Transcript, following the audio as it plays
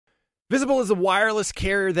Visible is a wireless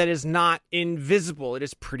carrier that is not invisible. It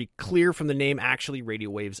is pretty clear from the name. Actually, radio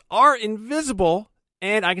waves are invisible,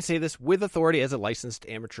 and I can say this with authority as a licensed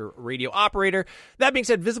amateur radio operator. That being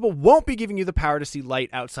said, Visible won't be giving you the power to see light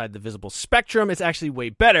outside the visible spectrum. It's actually way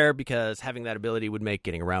better because having that ability would make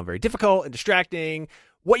getting around very difficult and distracting.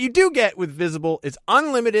 What you do get with Visible is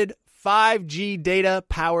unlimited 5G data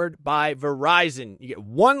powered by Verizon. You get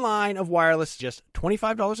one line of wireless, just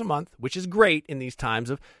 $25 a month, which is great in these times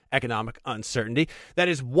of economic uncertainty. That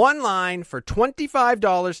is one line for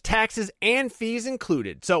 $25, taxes and fees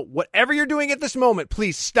included. So whatever you're doing at this moment,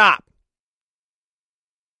 please stop.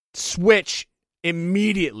 Switch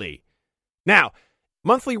immediately. Now,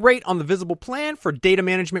 monthly rate on the Visible plan for data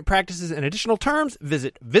management practices and additional terms,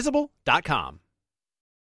 visit visible.com.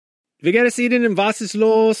 Wie geht es Ihnen? Was ist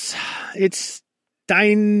los? It's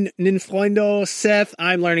deinen Freunde, Seth.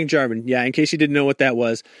 I'm learning German. Yeah, in case you didn't know what that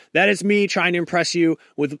was. That is me trying to impress you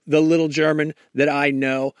with the little German that I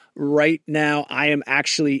know. Right now, I am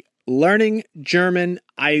actually learning German.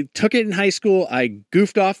 I took it in high school. I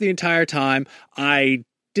goofed off the entire time. I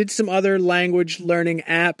did some other language learning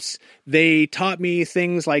apps. They taught me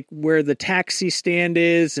things like where the taxi stand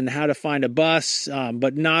is and how to find a bus,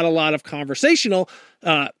 but not a lot of conversational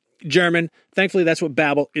German. Thankfully, that's what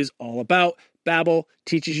Babbel is all about. Babbel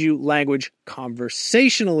teaches you language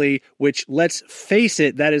conversationally, which, let's face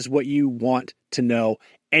it, that is what you want to know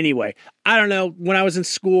anyway. I don't know. When I was in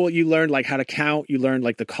school, you learned like how to count. You learned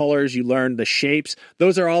like the colors. You learned the shapes.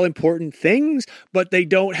 Those are all important things, but they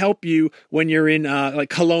don't help you when you're in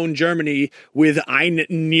like Cologne, Germany with Ein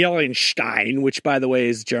Nierenstein, which, by the way,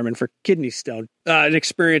 is German for kidney stone. An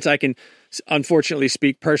experience I can unfortunately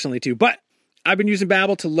speak personally to, but I've been using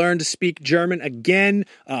Babbel to learn to speak German again,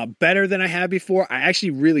 better than I have before. I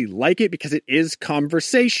actually really like it because it is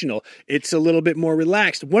conversational. It's a little bit more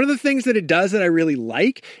relaxed. One of the things that it does that I really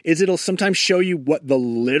like is it'll sometimes show you what the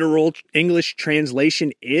literal English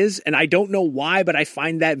translation is. And I don't know why, but I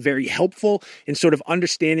find that very helpful in sort of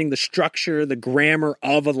understanding the structure, the grammar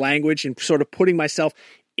of a language and sort of putting myself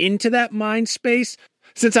into that mind space.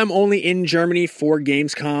 Since I'm only in Germany for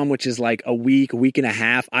Gamescom, which is like a week and a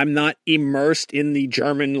half, I'm not immersed in the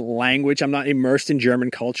German language. I'm not immersed in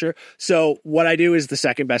German culture. So what I do is the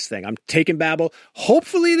second best thing. I'm taking Babbel.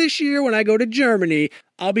 Hopefully this year when I go to Germany,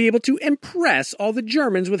 I'll be able to impress all the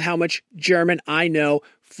Germans with how much German I know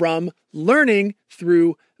from learning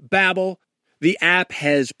through Babbel. The app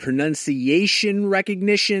has pronunciation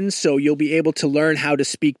recognition, so you'll be able to learn how to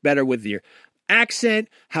speak better with your accent,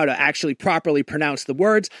 how to actually properly pronounce the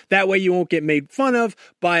words. That way you won't get made fun of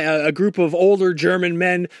by a group of older German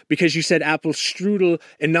men because you said Apfelstrudel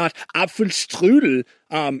and not Apfelstrudel.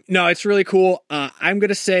 No, it's really cool. I'm going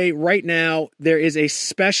to say right now there is a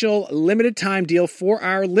special limited time deal for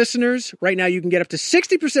our listeners. Right now you can get up to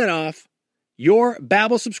 60% off your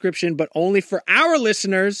Babbel subscription, but only for our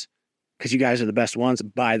listeners, because you guys are the best ones,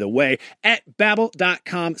 by the way, at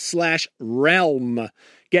babbel.com/realm.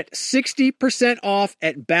 Get 60% off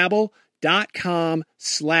at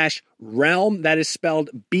babbel.com/realm. That is spelled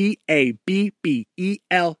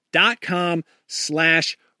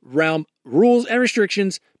BABBEL.com/realm. Rules and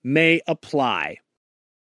restrictions may apply.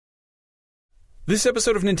 This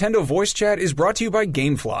episode of Nintendo Voice Chat is brought to you by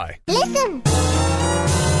GameFly. Listen!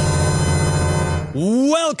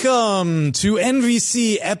 Welcome to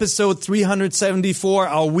NVC episode 374.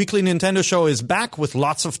 Our weekly Nintendo show is back with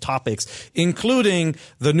lots of topics, including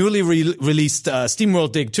the newly released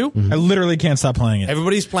SteamWorld Dig 2. I literally can't stop playing it.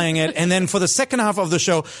 Everybody's playing it. And then for the second half of the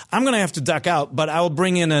show, I'm going to have to duck out, but I will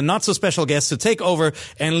bring in a not so special guest to take over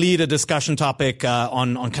and lead a discussion topic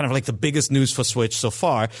on kind of like the biggest news for Switch so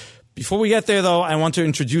far. Before we get there, though, I want to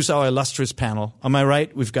introduce our illustrious panel. On my right,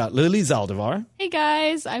 we've got Lily Zaldivar. Hey,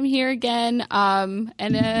 guys. I'm here again. I'm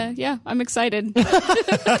excited.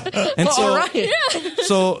 And so, all right. Yeah.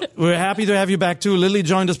 So we're happy to have you back, too. Lily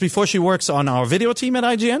joined us before. She works on our video team at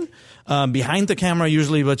IGN. Behind the camera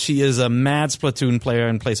usually, but she is a mad Splatoon player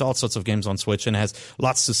and plays all sorts of games on Switch and has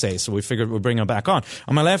lots to say, so we figured we'd bring her back on.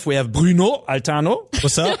 On my left, we have Bruno Altano.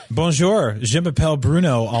 What's up? Bonjour. Je m'appelle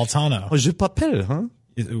Bruno Altano. Oh, je m'appelle, huh?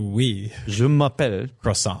 Oui. Je m'appelle.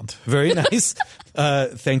 Croissant. Very nice.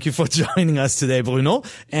 Thank you for joining us today, Bruno.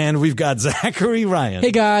 And we've got Zachary Ryan.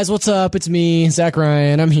 Hey guys, what's up? It's me, Zach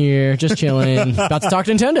Ryan. I'm here, just chilling. About to talk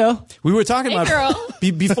Nintendo. We were talking about girl.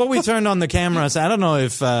 Before we turned on the cameras. I don't know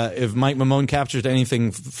if Mike Mamone captured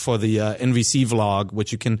anything for the NVC vlog,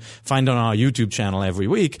 which you can find on our YouTube channel every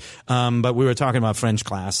week. But we were talking about French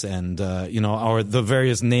class and the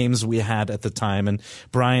various names we had at the time. And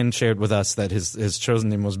Brian shared with us that his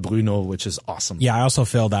chosen name was Bruno, which is awesome. Yeah, I also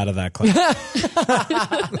failed out of that class.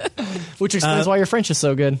 Which explains why your French is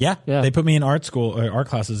so good. Yeah. They put me in art school or art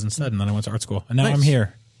classes instead, and then I went to art school, and now I'm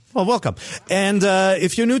here. Well, welcome. And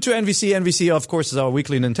if you're new to NVC, of course, is our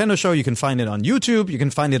weekly Nintendo show. You can find it on YouTube. You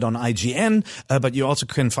can find it on IGN. But you also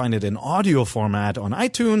can find it in audio format on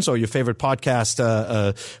iTunes or your favorite podcast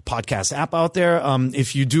app out there.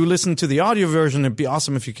 If you do listen to the audio version, it'd be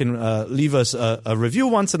awesome if you can leave us a review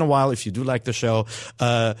once in a while if you do like the show.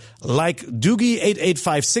 Like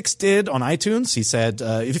Doogie8856 did on iTunes. He said,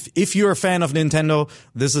 if you're a fan of Nintendo,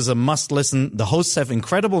 this is a must listen. The hosts have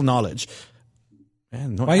incredible knowledge.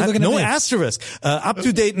 Man, Why are you looking at no me? asterisk.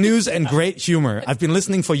 Up-to-date news and great humor. I've been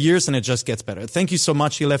listening for years and it just gets better. Thank you so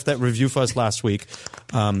much. He left that review for us last week.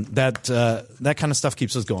 That kind of stuff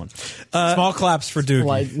keeps us going. Small claps for Doogie.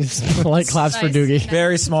 Light claps for Nice. Doogie.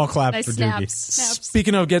 Very small claps Nice for snaps. Doogie. Snaps.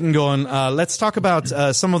 Speaking of getting going, let's talk about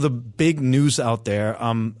some of the big news out there.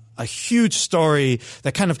 A huge story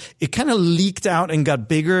that kind of leaked out and got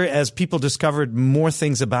bigger as people discovered more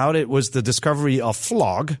things about it was the discovery of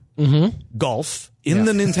Flog Golf in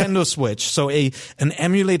the Nintendo Switch. So an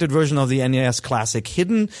emulated version of the NES Classic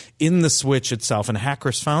hidden in the Switch itself, and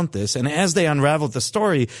hackers found this. And as they unraveled the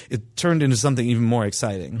story, it turned into something even more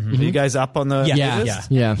exciting. Are you guys up on the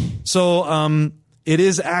Yeah. So it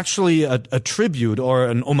is actually a tribute or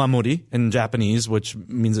an omamori in Japanese, which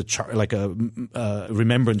means a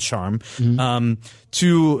remembrance charm,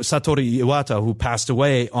 to Satoru Iwata, who passed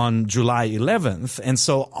away on July 11th. And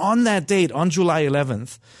so on that date, on July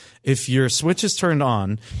 11th, if your Switch is turned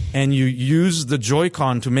on and you use the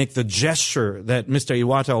Joy-Con to make the gesture that Mr.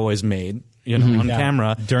 Iwata always made, on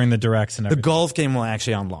camera, During the directs and the everything. golf game will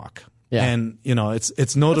actually unlock. Yeah. And,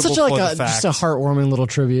 it's notable It's such for like the fact. just a heartwarming little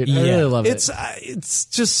tribute. I really love it. It's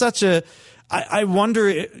just such a. I wonder.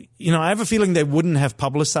 I have a feeling they wouldn't have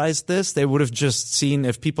publicized this. They would have just seen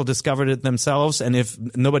if people discovered it themselves, and if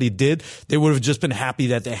nobody did, they would have just been happy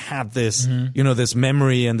that they had this, this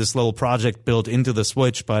memory and this little project built into the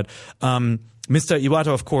Switch. But Mr. Iwata,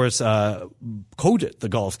 of course, coded the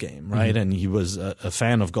golf game, right? And he was a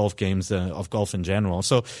fan of golf games, of golf in general.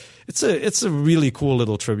 So it's a really cool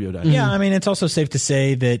little tribute. I think. Yeah, I mean, it's also safe to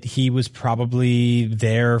say that he was probably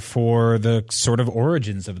there for the sort of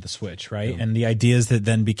origins of the Switch, right? Yeah. And the ideas that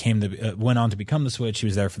then went on to become the Switch. He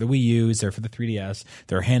was there for the Wii U, he was there for the 3DS,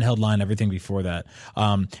 their handheld line, everything before that.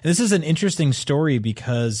 And this is an interesting story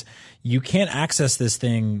because you can't access this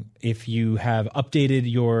thing if you have updated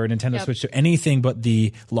your Nintendo Switch to anything but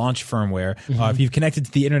the launch firmware. If you've connected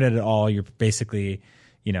to the internet at all, you're basically,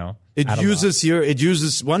 It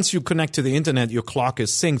uses once you connect to the internet, your clock is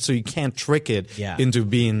synced, so you can't trick it into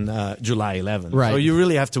being July 11th. Right. So you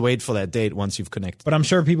really have to wait for that date once you've connected. But I'm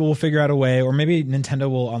sure people will figure out a way, or maybe Nintendo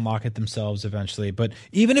will unlock it themselves eventually. But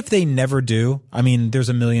even if they never do, I mean, there's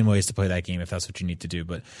a million ways to play that game if that's what you need to do.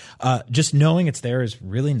 But just knowing it's there is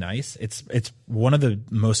really nice. It's one of the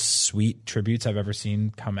most sweet tributes I've ever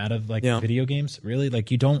seen come out of video games. Really,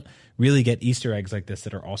 you don't really get Easter eggs like this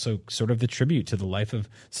that are also sort of the tribute to the life of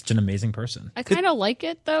such an amazing person. I kind of like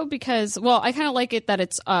it though because, I kind of like it that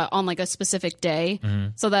it's on a specific day,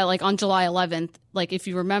 so that on July 11th, if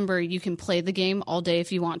you remember, you can play the game all day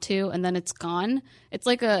if you want to, and then it's gone. It's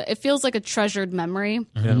it feels like a treasured memory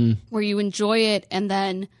where you enjoy it and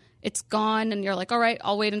then it's gone, and you're like, all right,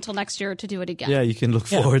 I'll wait until next year to do it again. Yeah, you can look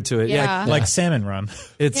forward to it. Yeah. Like Salmon Run.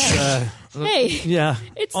 It's Hey, yeah,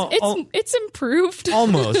 it's improved.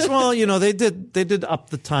 almost. Well, they did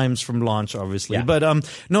up the times from launch, obviously, but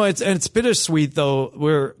no, it's bittersweet though.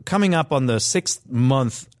 We're coming up on the 6th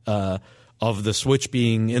month of the Switch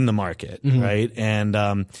being in the market, right?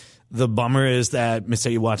 And the bummer is that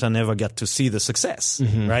Mr. Iwata never got to see the success,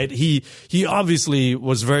 right? He obviously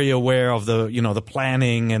was very aware of the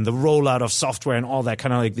planning and the rollout of software and all that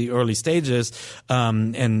kind of the early stages,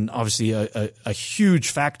 and obviously a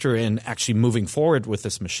huge factor in actually moving forward with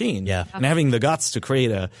this machine, and having the guts to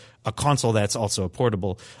create a console that's also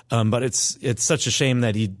portable. But it's such a shame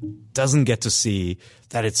that he doesn't get to see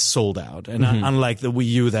that it's sold out. And unlike the Wii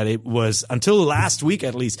U, that it was, until last week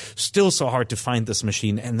at least, still so hard to find this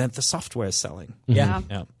machine, and that the software is selling. Yeah.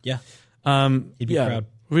 He'd be proud.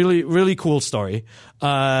 Really, really cool story.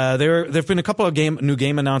 There've been a couple of new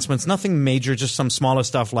game announcements. Nothing major, just some smaller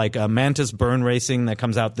stuff like Mantis Burn Racing that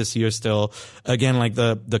comes out this year still. Again,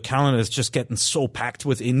 the calendar is just getting so packed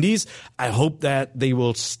with indies. I hope that they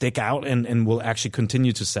will stick out and will actually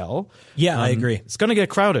continue to sell. Yeah, I agree. It's going to get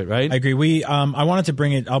crowded, right? I agree. I wanted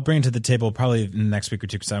to I'll bring it to the table probably in the next week or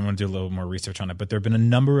two because I want to do a little more research on it. But there have been a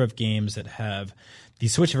number of games that the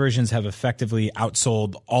Switch versions have effectively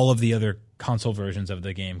outsold all of the other console versions of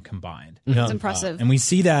the game combined. It's impressive. And we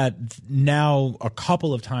see that now a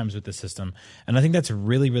couple of times with the system, and I think that's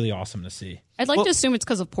really, really awesome to see. I'd like to assume it's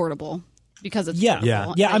because of portable. Because it's portable.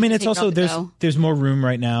 I mean, it's Take it also on the go. there's more room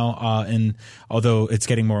right now, and although it's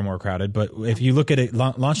getting more and more crowded, but if you look at it,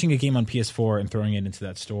 launching a game on PS4 and throwing it into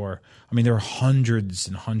that store, I mean, there are hundreds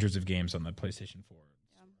and hundreds of games on the PlayStation 4.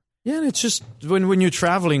 Yeah, and it's just when you're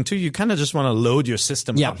traveling too, you kind of just want to load your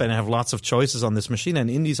system up and have lots of choices on this machine. And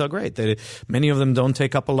indies are great. Many of them don't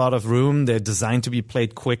take up a lot of room. They're designed to be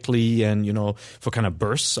played quickly and for kind of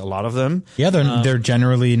bursts. A lot of them. Yeah, they're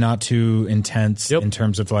generally not too intense in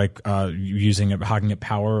terms of like hogging up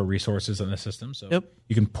power or resources in the system. So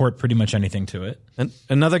you can port pretty much anything to it. And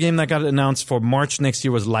another game that got announced for March next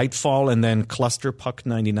year was Lightfall, and then Cluster Puck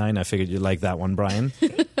 99. I figured you'd like that one, Brian.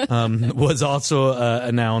 Was also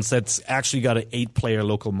announced. That's actually got an 8-player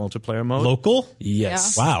local multiplayer mode. Local?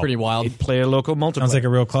 Yes. Yeah. Wow. Pretty wild. 8-player local multiplayer. Sounds like a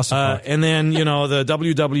real cluster. And then, the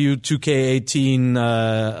WWE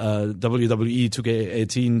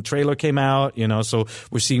 2K18 trailer came out, so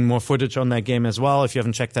we're seeing more footage on that game as well. If you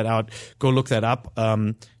haven't checked that out, go look that up.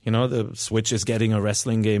 The Switch is getting a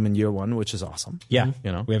wrestling game in year 1, which is awesome. Yeah.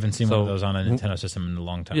 We haven't seen one of those on a Nintendo system in a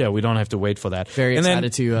long time. Yeah, we don't have to wait for that. Very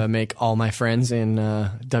excited to make all my friends in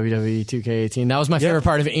WWE 2K18. That was my favorite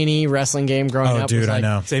part of any wrestling game growing up. Dude, was like, I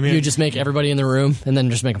know. Same here. You just make everybody in the room and then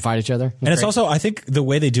just make them fight each other. And it's also, I think the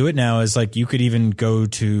way they do it now is like you could even go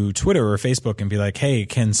to Twitter or Facebook and be like, hey,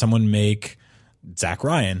 can someone make Zach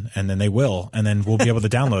Ryan? And then they will. And then we'll be able to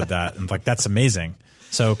download that. And like, that's amazing.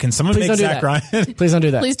 So can someone make Zach Ryan? Please don't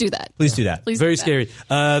do that. Please do that. Please do that. Please Very do that. scary.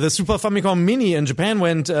 The Super Famicom Mini in Japan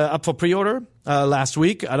went up for pre-order last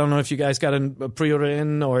week. I don't know if you guys got a pre-order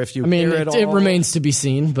in or if you hear it all. It remains to be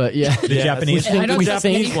seen, but yeah. The Japanese I don't The think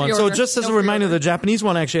Japanese one. So pre-order. just as a No reminder, pre-order. the Japanese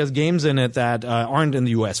one actually has games in it that aren't in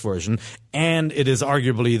the US version, and it is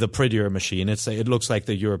arguably the prettier machine. It looks like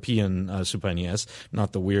the European Super NES,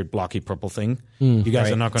 not the weird blocky purple thing. You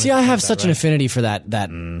guys are not going to See, I have such an affinity for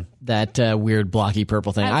that weird blocky purple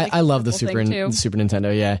thing. I like I love the purple Super thing, too. Super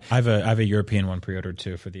Nintendo. Yeah, I have a European one pre-ordered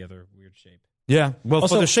too for the other weird shape. Yeah, well,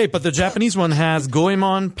 for the shape, but the Japanese one has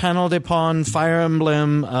Goemon, Panel de Pon, Fire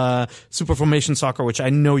Emblem, Super Formation Soccer, which I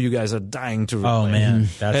know you guys are dying to Oh play. man,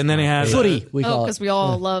 that's And then it has footy. We Oh, call because it. we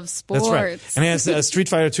all love sports. That's right. And it has Street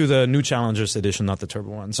Fighter 2, the new Challengers edition, not the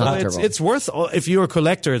Turbo one. So Not it's, Turbo. it's worth, if you're a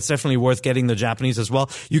collector, it's definitely worth getting the Japanese as well.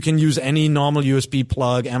 You can use any normal USB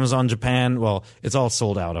plug, Amazon Japan. Well, it's all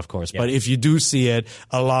sold out, of course. But if you do see it,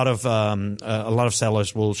 a lot of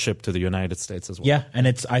sellers will ship to the United States as well. Yeah, and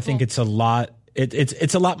I think it's a lot.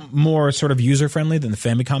 It's a lot more sort of user friendly than the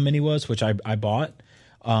Famicom Mini was, which I bought,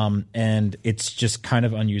 and it's just kind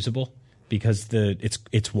of unusable because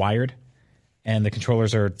it's wired, and the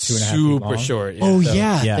controllers are 2.5 feet long. Super short. Yeah. Oh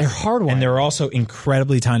yeah, they're hardwired. and they're also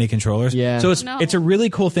incredibly tiny controllers. Yeah. So it's No. it's a really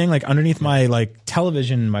cool thing. Like underneath my like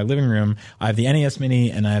television in my living room, I have the NES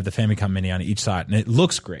Mini and I have the Famicom Mini on each side, and it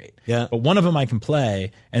looks great. Yeah. But one of them I can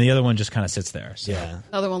play, and the other one just kind of sits there. So, Yeah.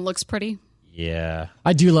 The other one looks pretty. yeah.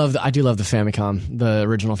 I do love the Famicom, the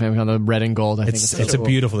original Famicom, the red and gold. I think It's so a cool.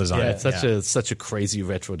 beautiful design. Yeah, it's such a crazy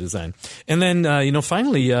retro design. And then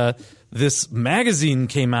finally this magazine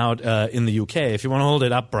came out in the UK. If you want to hold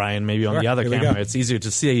it up, Brian, maybe on the other Here we camera, go. it's easier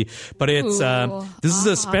to see. But it's Ooh. this is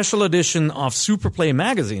a special edition of Superplay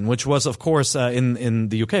magazine, which was, of course, in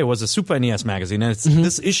the UK was a Super NES magazine. And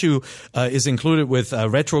this issue is included with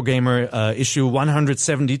Retro Gamer issue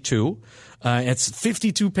 172. It's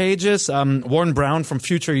 52 pages. Warren Brown from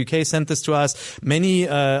Future UK sent this to us. Many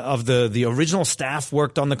of the original staff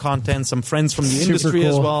worked on the content. Some friends from the industry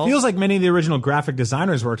as cool. well. Feels like many of the original graphic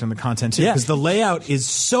designers worked on the content too, Yeah. because the layout is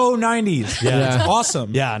so 90s. Yeah. It's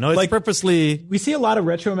awesome. Yeah, no, it's like purposely. we see a lot of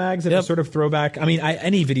retro mags that are sort of throwback. I mean,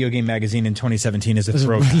 any video game magazine in 2017 is a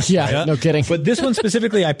throwback. Yeah, no kidding. But this one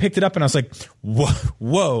specifically, I picked it up and I was like,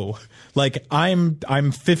 whoa. Like I'm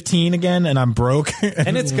 15 again and I'm broke.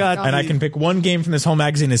 And it's got and I can pick one game from this whole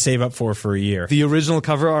magazine to save up for a year. the original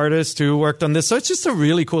cover artist who worked on this. So it's just a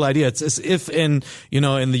really cool idea. It's as if in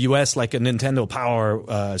the US, like a Nintendo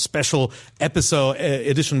Power special episode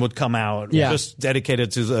edition would come out, Yeah. just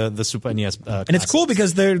dedicated to the Super NES. And it's cool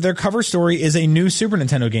because their cover story is a new Super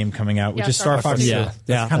Nintendo game coming out, which Yeah, is Star Star Fox Fox 2. 2. Yeah.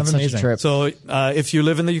 That's kind of That's such a amazing. trip. So if you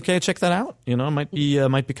live in the UK, check that out. It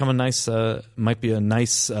might become a nice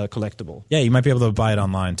collectible. Yeah, you might be able to buy it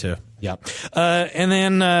online too. Yeah. And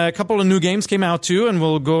then a couple of new games came out too, and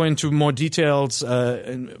we'll go into more details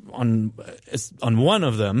on one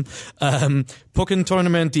of them. Pokken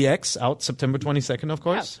Tournament DX out September 22nd, of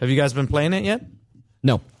course. Have you guys been playing it yet?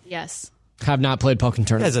 No, Yes. have not played Pokken You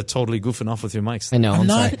Tournament. guys are totally goofing off with your mics. I know. I'm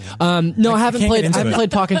not- sorry. No, I haven't can't played. get into I haven't it.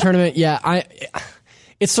 played Pokken Tournament. Yeah,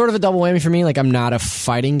 It's sort of a double whammy for me. Like, I'm not a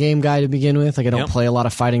fighting game guy to begin with. Like, I don't play a lot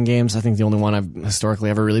of fighting games. I think the only one I've historically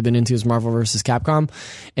ever really been into is Marvel vs. Capcom.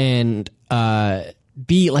 And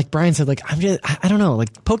B, like Brian said, like, I don't know.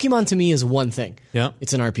 Like, Pokemon to me is one thing. Yeah.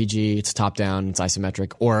 It's an RPG. It's top down. It's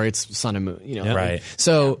isometric, or it's Sun and Moon. You know, Right.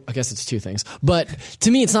 So I guess it's two things. But to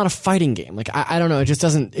me, it's not a fighting game. Like, I don't know. It just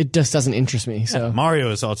doesn't interest me. So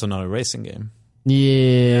Mario is also not a racing game.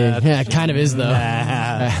 yeah, it kind of is though.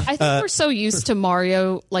 I think we're so used to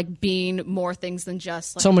Mario like being more things than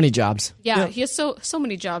just like, So many jobs. yeah, he has so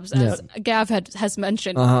many jobs, as Gav has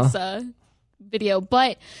mentioned in his video.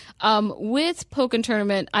 But with Pokken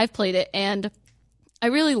Tournament, I've played it and I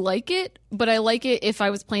really like it, but I like it if I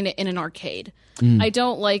was playing it in an arcade. I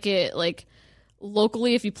don't like it like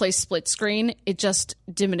locally. If you play split screen, it just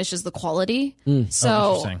diminishes the quality.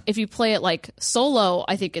 So interesting. if you play it like solo,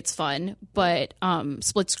 I think it's fun, but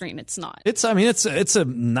split screen, it's not. It's a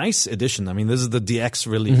nice addition. I mean, this is the DX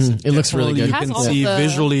release. It looks really good. You It has can all see of the-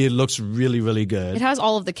 visually it looks really, really good. It has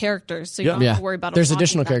all of the characters, so you don't have to worry about. There's unlocking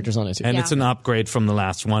additional them. characters on it too. And it's an upgrade from the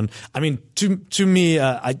last one. I mean, to me,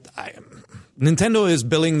 Nintendo is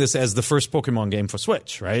billing this as the first Pokemon game for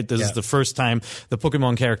Switch, right? This is the first time the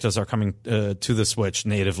Pokemon characters are coming to the Switch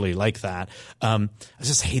natively like that. I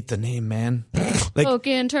just hate the name, man. Like,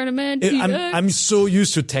 Pokken Tournament. I'm so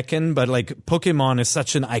used to Tekken, but like Pokemon is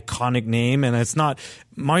such an iconic name, and it's not.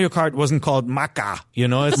 Mario Kart wasn't called Maka, you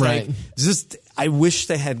know. It's Right. like just. I wish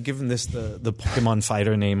they had given this the Pokemon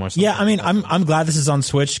Fighter name or something. Yeah, I mean, I'm glad this is on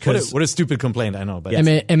Switch because What a stupid complaint, I know, but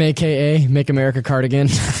MAKA, Make America Cardigan.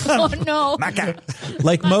 Oh no!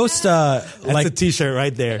 like most that's like a T-shirt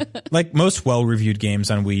right there. like most well-reviewed games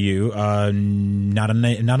on Wii U, not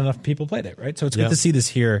enough people played it, right? So it's good to see this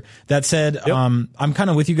here. That said, I'm kind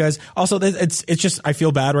of with you guys. Also, it's just I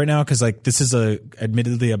feel bad right now because like this is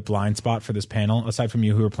admittedly a blind spot for this panel, aside from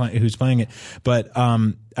you who's playing it. But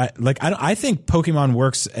I think Pokemon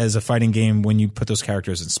works as a fighting game when you put those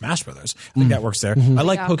characters in Smash Brothers. I think that works there. I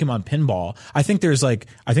like Pokemon Pinball. I think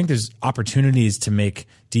there's opportunities to make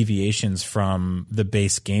deviations from the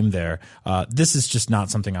base game there. This is just not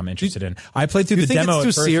something I'm interested in. I played through You the think demo. it's too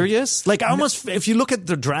at first. serious? Like, almost if you look at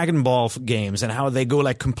the Dragon Ball games and how they go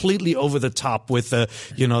like completely over the top with the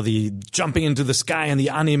jumping into the sky and the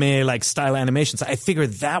anime like style animations, I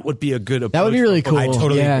figured that would be a good approach. That would be really cool. I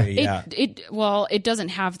totally Yeah. agree. Yeah. It doesn't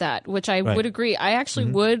have that, which I would agree. I actually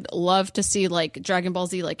would love to see like Dragon Ball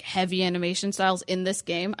Z like heavy animation styles in this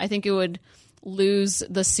game. I think it would lose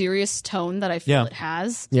the serious tone that I feel it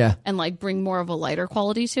has. Yeah. And like bring more of a lighter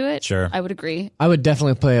quality to it. Sure. I would agree. I would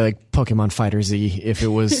definitely play like Pokemon Fighter Z if it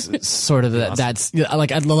was sort of that's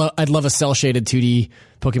like I'd love a cell shaded 2D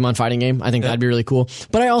Pokemon fighting game. I think that'd be really cool.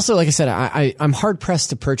 But I also, like I said, I'm hard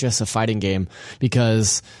pressed to purchase a fighting game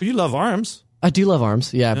because You love ARMS. I do love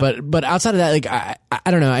ARMS. Yeah. But outside of that, like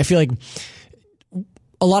I don't know. I feel like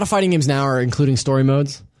a lot of fighting games now are including story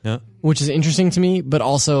modes, which is interesting to me. But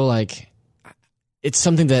also like it's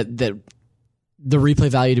something that the replay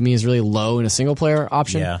value to me is really low in a single player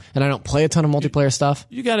option. Yeah. And I don't play a ton of multiplayer stuff.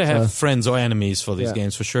 You got to have friends or enemies for these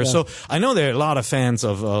games for sure. So I know there are a lot of fans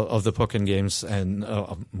of the Pokken games and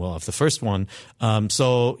of the first one.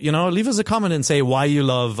 So leave us a comment and say why you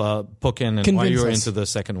love Pokken and why you're into the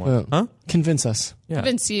second one. Huh? Convince us. Yeah.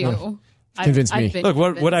 Convince you. Convince me. I've been Look,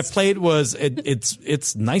 what I convinced. played was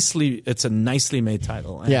it's a nicely made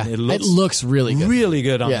title. And Yeah. it It looks really good. really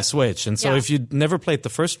good on Yeah. the Switch. And so Yeah. if you never played the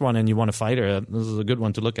first one and you want a fighter, this is a good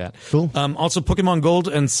one to look at. Cool. Also, Pokemon Gold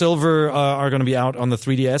and Silver are going to be out on the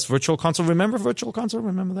 3DS Virtual Console. Remember Virtual Console?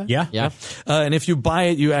 Remember that? Yeah. Yeah. And if you buy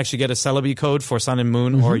it, you actually get a Celebi code for Sun and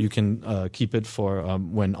Moon, or you can keep it for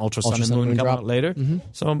when Ultra Sun and Moon come drop. out later.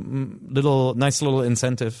 So nice little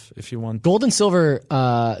incentive if you want. Gold and Silver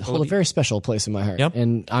hold a very special place in my heart. Yep.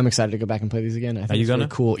 And I'm excited to go back and play these again. I think you it's really gonna?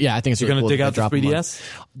 cool. Yeah, I think it's You're really going to cool. dig out the 3DS?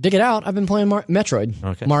 Dig it out. I've been playing Metroid.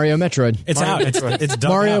 Okay. Mario Metroid. It's out. It's done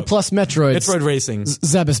Mario out. plus Metroid. Metroid Racing.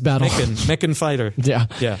 Zebus Battle. Meccan Fighter. Yeah.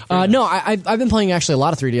 Yeah. No, I've been playing actually a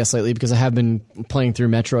lot of 3DS lately because I have been playing through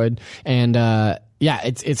Metroid, and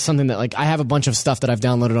it's something that like I have a bunch of stuff that I've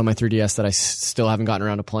downloaded on my 3DS that I still haven't gotten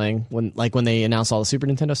around to playing when they announced all the Super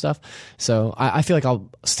Nintendo stuff. So I feel like I'll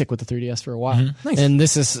stick with the 3DS for a while. Nice. And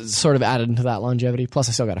this is sort of added into that longevity. Plus,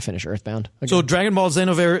 I still got to finish Earthbound. Again. So Dragon Ball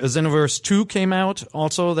Xenoverse 2 came out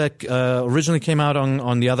also. That originally came out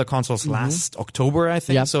on the other consoles last October, I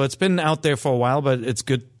think. Yep. So it's been out there for a while, but it's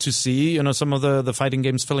good to see some of the fighting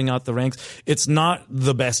games filling out the ranks. It's not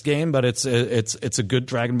the best game, but it's a good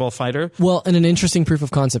Dragon Ball fighter. Well, and an interesting interesting proof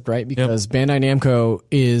of concept, right? Because Bandai Namco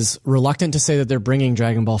is reluctant to say that they're bringing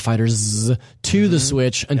Dragon Ball FighterZ to the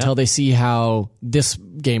Switch until they see how this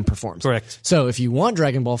game performs. Correct. So if you want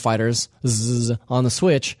Dragon Ball FighterZ on the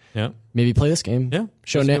Switch, maybe play this game. Yeah.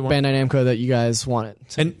 Show Bandai Namco that you guys want it.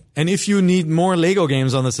 So. And if you need more Lego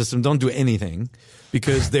games on the system, don't do anything.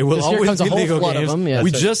 Because there will Here always comes a be whole Lego flood of games. them, yeah.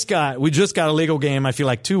 We just got a Lego game. I feel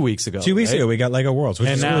like 2 weeks ago. 2 weeks ago, we got Lego Worlds, which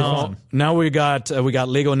and is really fun. now we got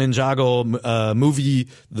Lego Ninjago movie,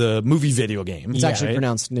 the movie video game. It's actually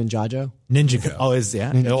pronounced Ninjago. Ninjago. Oh, it's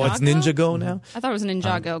Ninjago now. I thought it was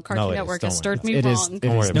Ninjago. Cartoon no, it is. Network Don't has stirred worry. me It is. wrong. It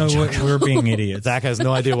is. No, we're being idiots. Zach has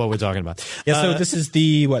no idea what we're talking about. Yeah, so this is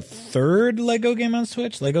the third Lego game on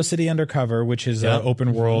Switch? Lego City Undercover, which is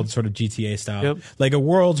open world sort of GTA style. Yep. Lego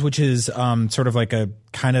Worlds, which is sort of like a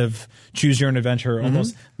kind of choose your own adventure.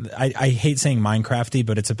 Almost, I hate saying Minecrafty,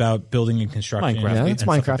 but it's about building and constructing. Minecraft. Yeah, and it's stuff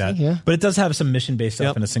like Minecrafty, that. yeah. But it does have some mission based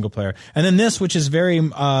stuff in a single player. And then this, which is very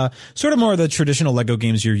sort of more of the traditional Lego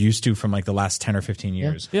games you're used to from like the last 10 or 15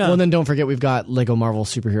 years. Yeah. Well, then don't forget we've got Lego Marvel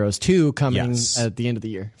Superheroes 2 coming Yes. at the end of the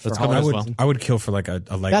year. That's for coming holiday as well. season. I would kill for like a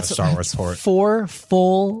Lego That's Star Wars port 4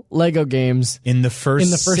 full Lego games in the first,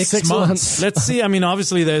 in the first 6 months. Let's see. I mean,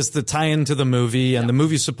 obviously, there's the tie-in to the movie, and the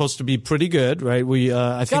movie's supposed to be pretty good, right?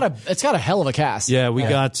 It's got a hell of a cast. Yeah, we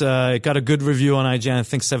got it got a good review on IGN. I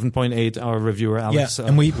think 7.8. Our reviewer Alex,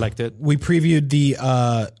 and we liked it. We previewed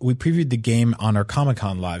the game on our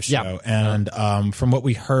Comic-Con live show, and from what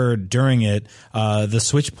we heard during it, the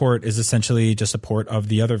Switch port is essentially just a port of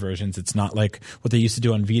the other versions. It's not like what they used to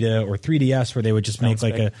do on Vita or 3DS, where they would just make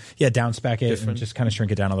like downspec it and just kind of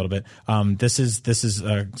shrink it down a little bit. This is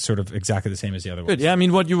sort of exactly the same as the other ones. Good. Yeah, I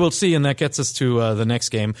mean, what you will see, and that gets us to the next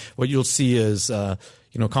game. What you'll see is,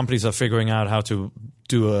 companies are figuring out how to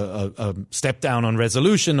do a step down on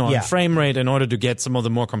resolution or on frame rate in order to get some of the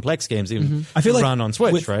more complex games even I feel like run on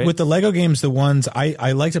Switch, right? With the Lego games, the ones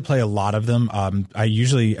I like to play a lot of them. I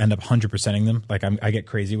usually end up 100%ing them. Like I get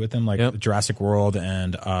crazy with them, like Jurassic World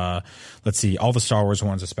and let's see, all the Star Wars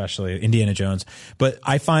ones, especially Indiana Jones. But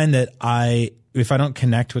I find that if I don't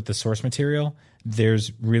connect with the source material,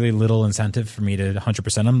 there's really little incentive for me to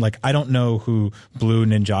 100% them. Like, I don't know who Blue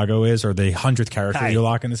Ninjago is or the 100th character you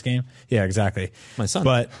lock in this game. Yeah, exactly. My son.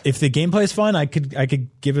 But if the gameplay is fun, I could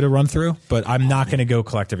give it a run through, but I'm not going to go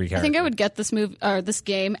collect every character. I think I would get this this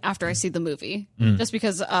game after I see the movie, just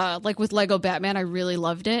because, like with Lego Batman, I really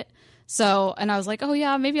loved it. So, and I was like, oh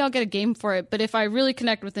yeah, maybe I'll get a game for it. But if I really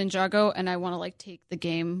connect with Ninjago and I want to like take the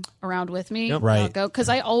game around with me, I'll go. Because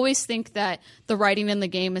I always think that the writing in the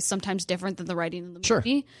game is sometimes different than the writing in the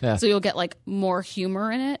movie. Yeah. So you'll get like more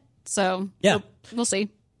humor in it. So we'll see.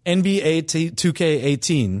 NBA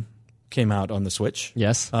 2K18 came out on the Switch.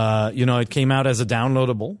 Yes. It came out as a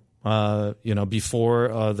downloadable.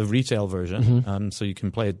 Before the retail version, so you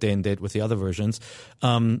can play it day and date with the other versions.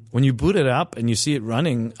 When you boot it up and you see it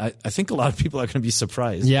running, I think a lot of people are going to be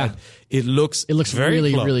surprised. Yeah. Like, it looks very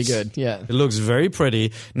really, close. really good. Yeah. It looks very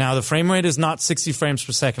pretty. Now, the frame rate is not 60 frames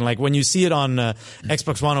per second. Like, when you see it on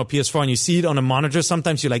Xbox One or PS4 and you see it on a monitor,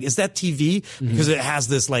 sometimes you're like, is that TV? Because it has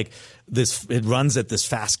this, like, it runs at this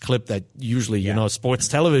fast clip that usually, sports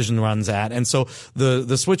television runs at. And so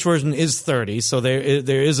the Switch version is 30, so there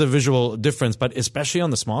is a visual difference, but especially on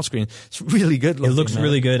the small screen, it's really good looking. It looks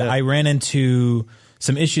really good. I ran into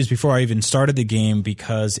some issues before I even started the game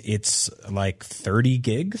because it's like 30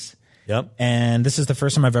 gigs. Yep. And this is the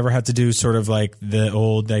first time I've ever had to do sort of like the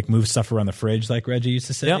old, like, move stuff around the fridge, like Reggie used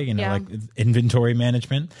to say, like inventory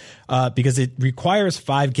management, because it requires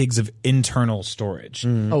 5 gigs of internal storage.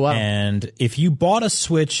 Oh, wow. And if you bought a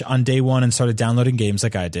Switch on day one and started downloading games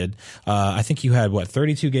like I did, I think you had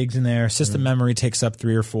 32 gigs in there. System memory takes up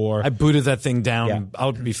 3 or 4. I booted that thing down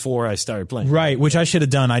out before I started playing. Right, which I should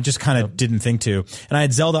have done. I just kind of didn't think to. And I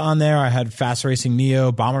had Zelda on there. I had Fast Racing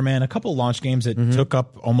Neo, Bomberman, a couple launch games that took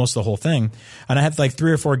up almost the whole thing. And I had like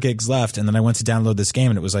 3 or 4 gigs left. And then I went to download this game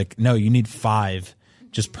and it was like, no, you need 5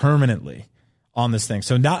 just permanently on this thing.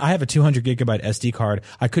 So now I have a 200 gigabyte SD card.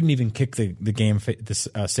 I couldn't even kick the game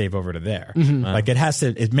save over to there. Like,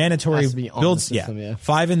 it's mandatory. It has to be on builds the system,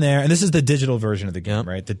 5 in there. And this is the digital version of the game,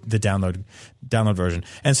 right? The download version.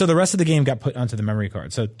 And so the rest of the game got put onto the memory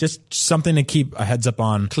card. So just something to keep a heads up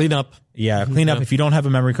on. Clean up. Yeah, clean up if you don't have a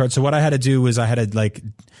memory card. So what I had to do was I had to like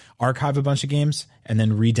archive a bunch of games and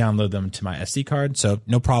then re-download them to my SD card. So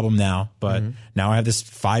no problem now, but now I have this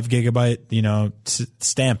 5 gigabyte,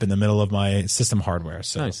 stamp in the middle of my system hardware.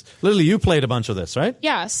 So nice. Lily, you played a bunch of this, right?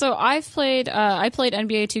 Yeah, so I played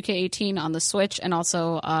NBA 2K18 on the Switch and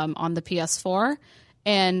also on the PS4.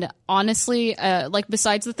 And honestly, like,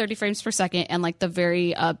 besides the 30 frames per second and like the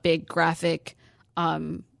very big graphic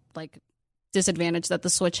like disadvantage that the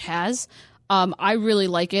Switch has, I really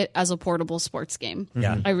like it as a portable sports game.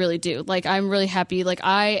 Yeah. I really do. Like, I'm really happy. Like,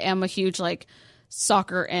 I am a huge like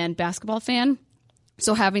soccer and basketball fan.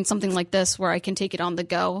 So having something like this where I can take it on the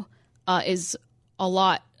go is a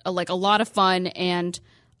lot of fun, and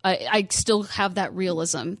I still have that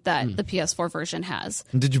realism that the PS4 version has.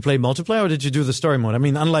 Did you play multiplayer or did you do the story mode? I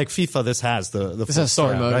mean, unlike FIFA, this has the full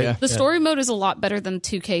story mode, right? yeah. The story mode is a lot better than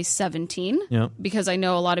 2K17 because I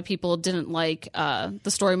know a lot of people didn't like the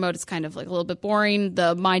story mode. It's kind of like a little bit boring.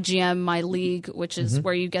 The My GM, My League, which is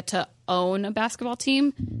where you get to own a basketball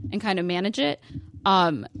team and kind of manage it,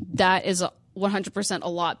 that is 100% a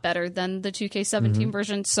lot better than the 2K17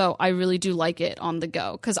 version. So I really do like it on the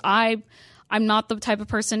go because I'm not the type of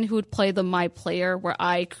person who would play the My Player where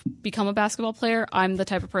I become a basketball player. I'm the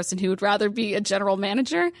type of person who would rather be a general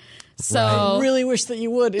manager. So I really wish that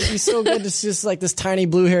you would. It'd be so good to see just like this tiny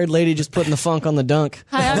blue-haired lady just putting the funk on the dunk.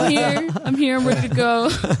 Hi, I'm here. I'm ready to go.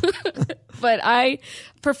 But I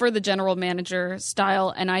prefer the general manager style,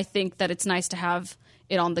 and I think that it's nice to have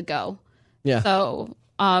it on the go. Yeah. So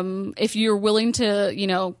if you're willing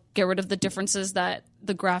to, get rid of the differences that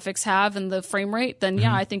the graphics have and the frame rate, then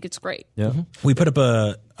yeah, I think it's great. Yeah. We put up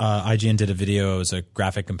IGN did a video as a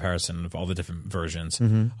graphic comparison of all the different versions.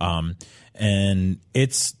 And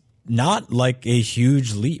it's not like a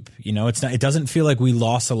huge leap. It doesn't feel like we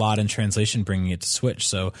lost a lot in translation bringing it to Switch.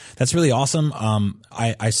 So that's really awesome.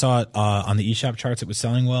 I saw it on the eShop charts. It was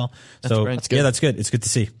selling well. So great. that's good. Yeah, that's good. It's good to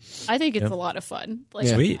see. I think it's a lot of fun. Like,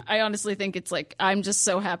 Sweet. I honestly think it's like, I'm just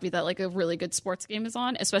so happy that like a really good sports game is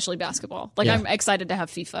on, especially basketball. Like I'm excited to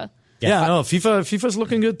have FIFA. Yeah, no, FIFA's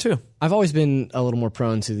looking good too. I've always been a little more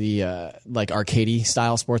prone to the like arcadey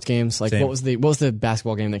style sports games. Like Same. what was the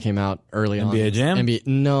basketball game that came out early on? NBA Jam?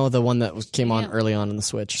 No, the one that came on early on the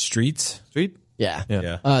Switch. Street? Yeah.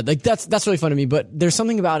 Yeah. Like that's really fun to me. But there's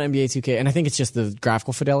something about NBA 2K, and I think it's just the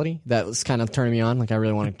graphical fidelity that was kind of turning me on. Like I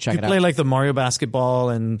really want to check it out. Play like the Mario basketball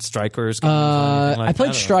and Strikers. Games or anything like I played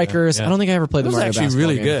that, Strikers. Yeah. I don't think I ever played It the was Mario actually basketball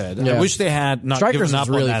really game. good. Yeah. I wish they had not Strikers given was up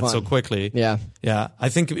really on that fun. so quickly. Yeah. Yeah. I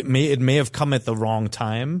think it may have come at the wrong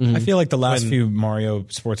time. I feel like the last few Mario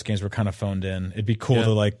sports games were kind of phoned in. It'd be cool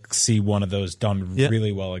to like see one of those done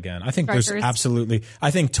really well again. I think there's Strikers. absolutely. I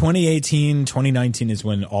think 2018, 2019 is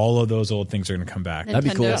when all of those old things are going to come back. That'd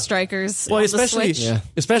be cool. Nintendo Strikers. Well, on the especially Switch.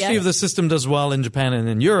 especially Yeah. if the system does well in Japan and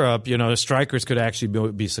in Europe, Strikers could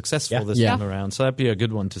actually be successful this Yeah. time around. So that'd be a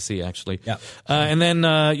good one to see, actually. Yeah. And then,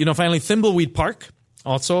 finally, Thimbleweed Park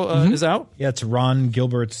also is out. Yeah, it's Ron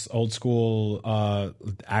Gilbert's old school,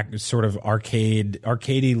 sort of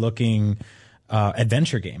arcadey looking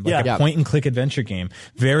adventure game, like a point and click adventure game.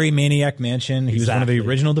 Very Maniac Mansion. He was one of the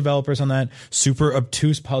original developers on that. Super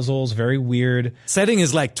obtuse puzzles, very weird. Setting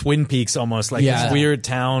is like Twin Peaks almost, like this weird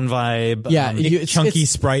town vibe. Yeah, Chunky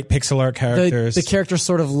sprite pixel art characters. The characters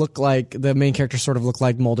sort of look like the main characters sort of look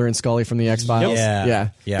like Mulder and Scully from the X-Files.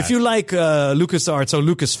 Yeah. If you like LucasArts or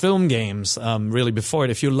Lucasfilm games, really before it,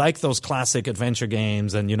 if you like those classic adventure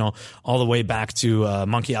games and, all the way back to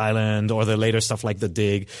Monkey Island or the later stuff like The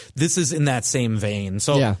Dig, this is in that same vein.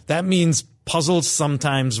 So that means puzzles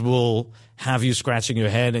sometimes will have you scratching your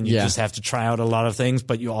head and you just have to try out a lot of things,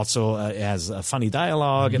 but you also it has a funny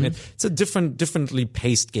dialogue and it's a differently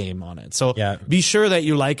paced game on it. So be sure that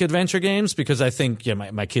you like adventure games because I think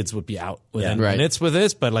my kids would be out within minutes with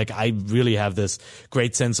this, but like I really have this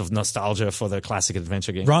great sense of nostalgia for the classic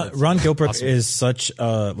adventure game. Ron Gilbert is such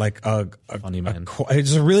a funny man.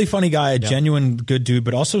 He's a really funny guy, a genuine good dude,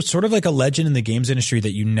 but also sort of like a legend in the games industry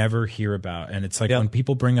that you never hear about. And it's like when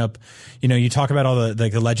people bring up, you talk about all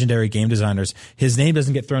the legendary game designers, his name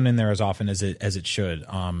doesn't get thrown in there as often as it should.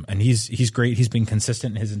 And he's great. He's been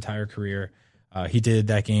consistent in his entire career. He did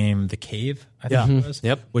that game, The Cave, I think it was,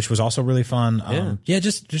 which was also really fun.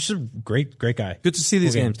 Just a great guy. Good to see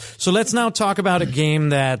these games. So let's now talk about a game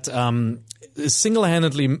that is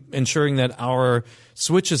single-handedly ensuring that our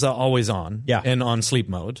Switches are always on and on sleep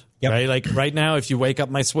mode. Right? Like right now, if you wake up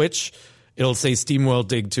my Switch, it'll say SteamWorld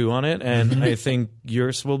Dig 2 on it, and I think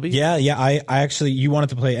yours will be. Yeah. I actually, you wanted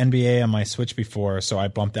to play NBA on my Switch before, so I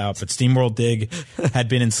bumped out. But SteamWorld Dig had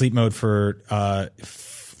been in sleep mode for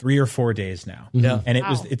 3 or 4 days now. Yeah. And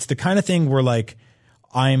it's the kind of thing where like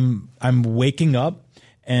I'm waking up.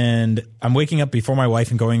 And I'm waking up before my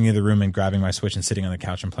wife and going into the room and grabbing my Switch and sitting on the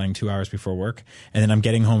couch and playing 2 hours before work. And then I'm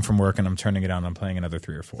getting home from work and I'm turning it on and I'm playing another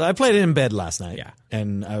 3 or 4. So I played it in bed last night. Yeah.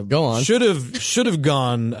 And I should have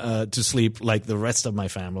gone to sleep like the rest of my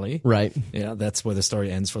family. Right. Yeah, that's where the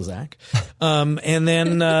story ends for Zach. And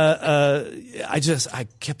then I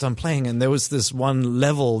kept on playing, and there was this one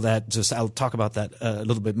level that I'll talk about that a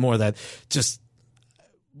little bit more, that just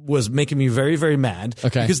was making me very, very mad.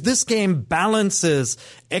 Okay. Because this game balances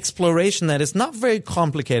exploration that is not very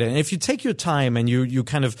complicated. And if you take your time and you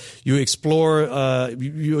explore this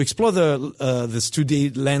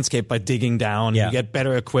 2D landscape by digging down, Yeah. you get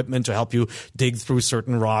better equipment to help you dig through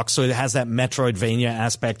certain rocks. So it has that Metroidvania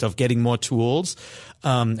aspect of getting more tools,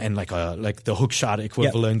 and like the hook shot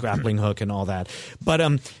equivalent, grappling hook and all that. But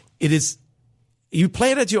it is. You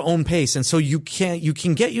play it at your own pace, and so you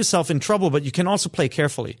can get yourself in trouble, but you can also play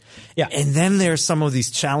carefully. Yeah. And then there's some of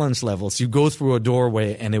these challenge levels. You go through a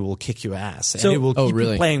doorway, and it will kick your ass, and it will keep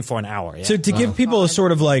you playing for an hour. Yeah. So to give people a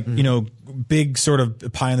sort of like, big sort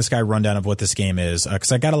of pie in the sky rundown of what this game is,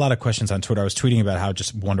 because I got a lot of questions on Twitter. I was tweeting about how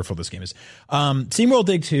just wonderful this game is. SteamWorld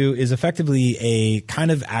Dig 2 is effectively a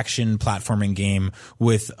kind of action platforming game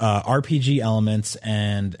with RPG elements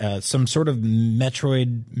and some sort of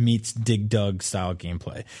Metroid meets Dig Dug style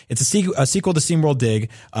gameplay. It's a sequel to SteamWorld Dig,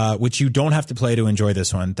 which you don't have to play to enjoy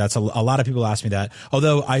this one. That's a lot of people ask me that.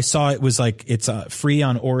 Although I saw it was like it's free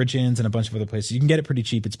on Origins and a bunch of other places. You can get it pretty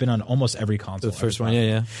cheap. It's been on almost every console. The first one,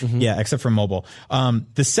 yeah. Yeah, except for mobile.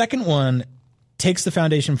 The second one takes the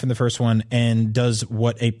foundation from the first one and does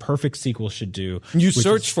what a perfect sequel should do. You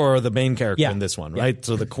search for the main character in this one, right?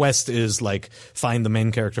 So the quest is like find the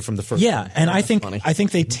main character from the first one. Yeah, and I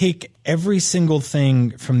think they take every single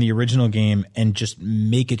thing from the original game and just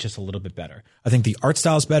make it just a little bit better. I think the art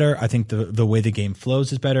style is better. I think the way the game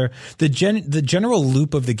flows is better. The general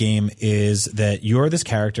loop of the game is that you're this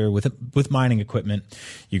character with mining equipment.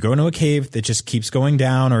 You go into a cave that just keeps going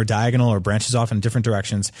down or diagonal or branches off in different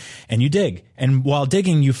directions, and you dig. And while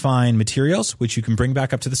digging, you find materials which you can bring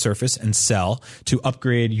back up to the surface and sell to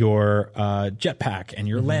upgrade your jetpack and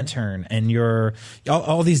your lantern and your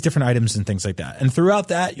all these different items and things like that. And throughout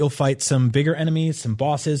that, you'll fight some bigger enemies, some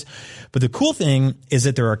bosses. But the cool thing is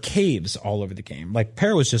that there are caves all over the game. Like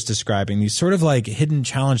Per was just describing, these sort of like hidden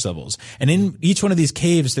challenge levels. And in each one of these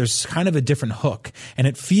caves, there's kind of a different hook. And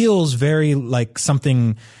it feels very like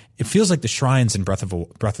something. It feels like the shrines in Breath of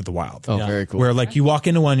the Wild. Oh, very cool. Where like you walk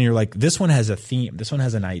into one and you're like, this one has a theme. This one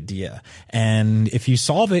has an idea. And if you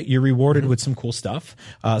solve it, you're rewarded with some cool stuff.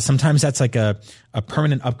 Sometimes that's like a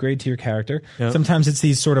permanent upgrade to your character. Yep. Sometimes it's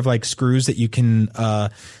these sort of like screws that you can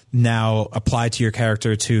now apply to your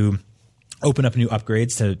character to open up new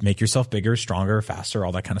upgrades to make yourself bigger, stronger, faster,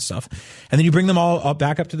 all that kind of stuff. And then you bring them all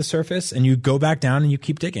back up to the surface and you go back down and you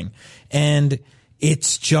keep digging. And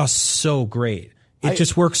it's just so great. It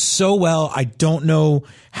just works so well. I don't know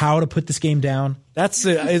how to put this game down. That's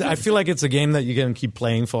I feel like it's a game that you can keep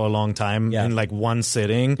playing for a long time in like one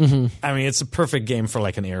sitting. Mm-hmm. I mean, it's a perfect game for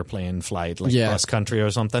like an airplane flight, like cross country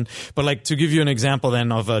or something. But like to give you an example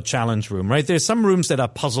then of a challenge room, right? There's some rooms that are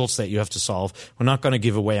puzzles that you have to solve. We're not going to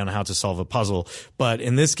give away on how to solve a puzzle. But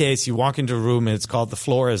in this case, you walk into a room and it's called the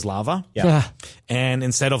floor is lava. Yeah. And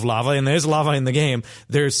instead of lava, and there's lava in the game,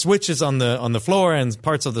 there's switches on the floor and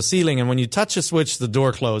parts of the ceiling. And when you touch a switch, the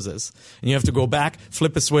door closes. And you have to go back,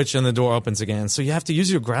 flip a switch, and the door opens again. So you have to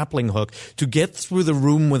use your grappling hook to get through the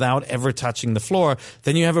room without ever touching the floor.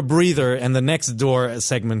 Then you have a breather, and the next door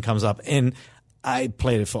segment comes up. And I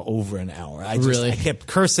played it for over an hour. I kept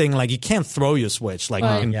cursing, like you can't throw your switch, like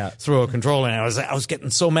you can throw a controller. And I was getting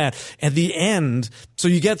so mad. At the end, so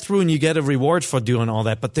you get through and you get a reward for doing all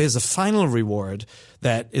that, but there's a final reward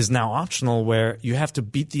that is now optional where you have to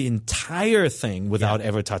beat the entire thing without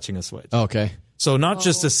ever touching a switch. Okay. So not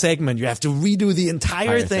just a segment, you have to redo the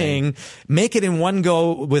entire thing, make it in one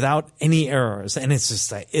go without any errors. And it's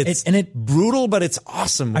just like, it's brutal, but it's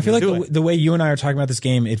awesome. I feel like the way you and I are talking about this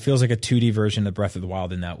game, it feels like a 2D version of Breath of the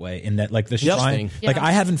Wild in that way, in that like the shrine, like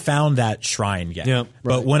I haven't found that shrine yet,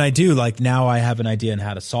 but when I do, like now I have an idea on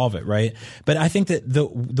how to solve it. Right. But I think that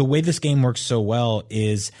the way this game works so well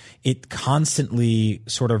is it constantly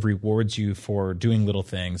sort of rewards you for doing little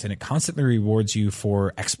things, and it constantly rewards you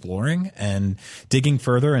for exploring and digging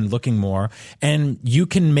further and looking more. And you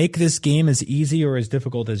can make this game as easy or as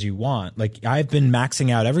difficult as you want. Like I've been maxing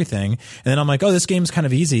out everything, and then I'm like, oh, this game's kind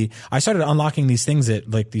of easy. I started unlocking these things that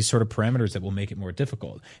like these sort of parameters that will make it more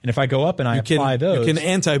difficult. And if I go up and I apply those, you can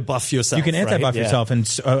anti-buff yourself. You can anti-buff yourself and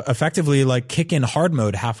effectively like kick in hard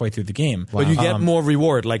mode halfway through the game. But you get more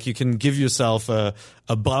reward. Like you can give yourself a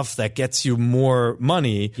buff that gets you more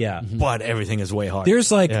money. Yeah. But everything is way harder. There's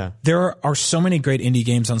like there are so many great indie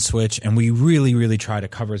games on Switch, and we really really, really try to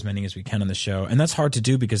cover as many as we can on the show. And that's hard to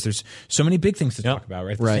do because there's so many big things to talk about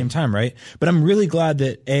right at the same time, right? But I'm really glad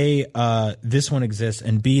that A, this one exists,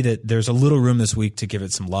 and B, that there's a little room this week to give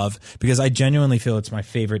it some love, because I genuinely feel it's my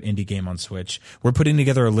favorite indie game on Switch. We're putting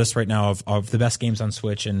together a list right now of the best games on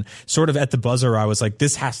Switch, and sort of at the buzzer I was like,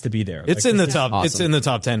 this has to be there. It's in the top. Awesome. It's in the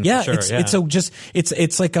top 10. Yeah, for sure. It's so just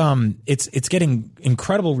it's like it's getting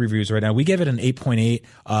incredible reviews right now. We gave it an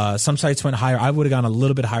 8.8. Some sites went higher. I would have gone a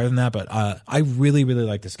little bit higher than that, but I really, really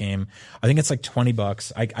like this game. I think it's like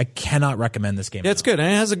 $20. I cannot recommend this game. Yeah, it's good.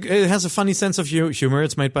 And it has a funny sense of humor.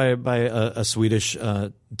 It's made by a Swedish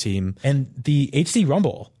team. And the HD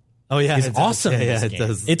Rumble. Oh yeah, it's awesome. Yeah, it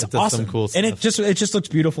does. It's awesome. Some cool stuff. And it just looks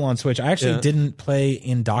beautiful on Switch. I actually didn't play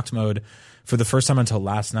in docked mode for the first time until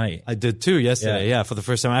last night. I did too yesterday. Yeah, for the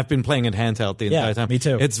first time. I've been playing it handheld the entire time. Me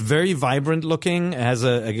too. It's very vibrant looking. It has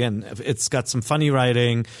it's got some funny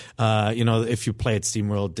writing. If you play at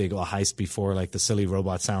SteamWorld, Dig or Heist before, like the silly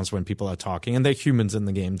robot sounds when people are talking, and they're humans in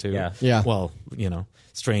the game too. Yeah. Well,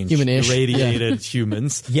 strange, human-ish, irradiated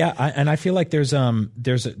humans. Yeah, and I feel like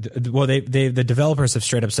the developers have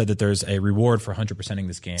straight up said that there's a reward for 100%ing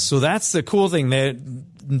this game. So that's the cool thing.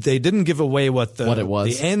 They didn't give away what it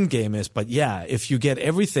was. The end game is, but yeah, if you get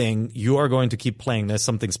everything, you are going to keep playing. There's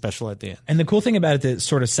something special at the end. And the cool thing about it that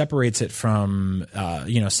sort of separates it from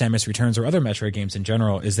Samus Returns or other Metroid games in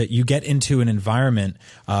general is that you get into an environment,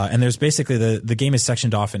 and there's basically the game is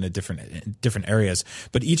sectioned off into different areas,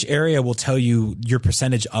 but each area will tell you your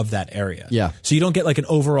percentage of that area. Yeah. So you don't get like an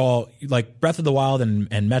overall, like Breath of the Wild and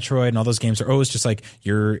Metroid and all those games are always just like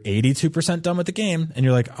you're 82% done with the game, and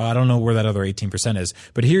you're like, oh, I don't know where that other 18% is.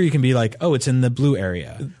 But here you can be like, oh, it's in the blue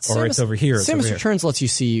area, or it's over here. Samus Returns lets you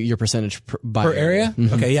see your percentage per area.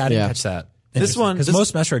 Mm-hmm. Okay, yeah, I didn't catch that. This one, because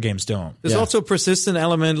most Metroid games don't. There's also a persistent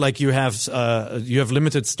element, like you have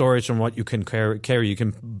limited storage on what you can carry. You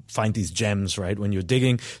can find these gems, right, when you're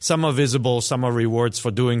digging. Some are visible, some are rewards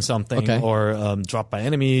for doing something, or dropped by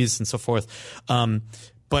enemies and so forth.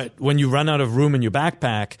 But when you run out of room in your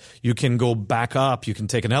backpack, you can go back up. You can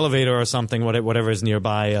take an elevator or something, whatever is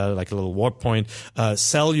nearby, like a little warp point.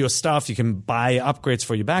 Sell your stuff. You can buy upgrades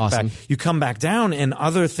for your backpack. Awesome. You come back down, and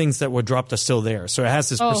other things that were dropped are still there. So it has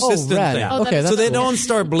this persistent thing. Yeah. Okay, so they don't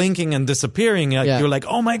start blinking and disappearing. You're like,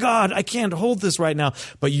 oh my god, I can't hold this right now.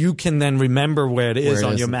 But you can then remember where it is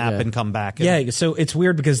on your map and come back. So it's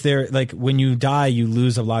weird because they're like, when you die, you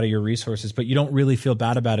lose a lot of your resources, but you don't really feel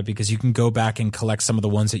bad about it because you can go back and collect some of the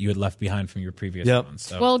ones that you had left behind from your previous ones.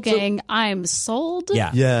 So. Well, gang, I'm sold.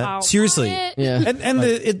 Yeah. Seriously. Yeah. And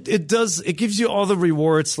it gives you all the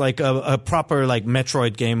rewards like a proper like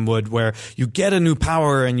Metroid game would, where you get a new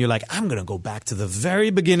power and you're like, I'm gonna go back to the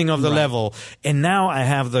very beginning of the level, and now I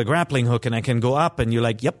have the grappling hook and I can go up, and you're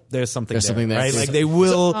like, yep, there's something there. Right? Like they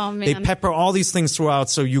will they pepper all these things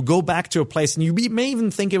throughout, so you go back to a place and you may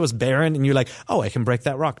even think it was barren, and you're like, oh, I can break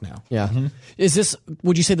that rock now. Yeah. Mm-hmm.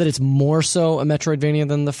 Would you say that it's more so a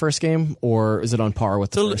Metroidvania than the first game, or is it on par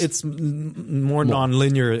with the first? It's more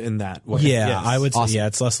non-linear in that way. Yeah, I would say,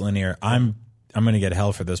 it's less linear. I'm going to get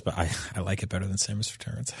hell for this, but I like it better than Samus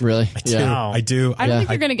Returns. Really? I do. I don't think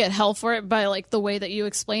you're going to get hell for it by like the way that you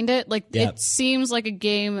explained it. Like it seems like a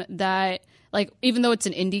game that, like, even though it's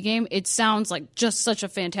an indie game, it sounds like just such a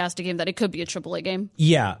fantastic game that it could be a AAA game.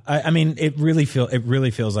 Yeah, I mean, it really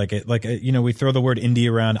feels like it. Like, we throw the word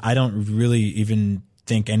indie around. I don't really even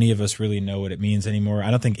think any of us really know what it means anymore. I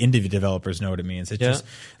don't think indie developers know what it means. It's just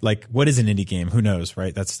like, what is an indie game? Who knows,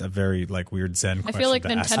 right? That's a very like weird Zen question. I feel like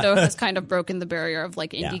Nintendo has kind of broken the barrier of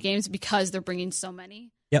like indie games because they're bringing so many.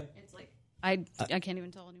 Yep. It's like I can't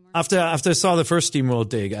even tell anymore. After I saw the first SteamWorld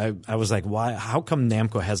Dig, I was like, why? How come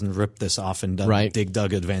Namco hasn't ripped this off and done Dig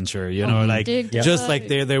Dug Adventure? Just like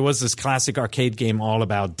there was this classic arcade game all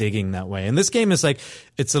about digging that way. And this game is like,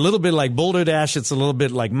 it's a little bit like Boulder Dash. It's a little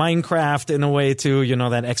bit like Minecraft in a way too.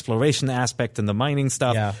 That exploration aspect and the mining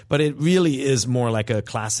stuff. Yeah. But it really is more like a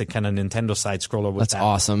classic kind of Nintendo side scroller with that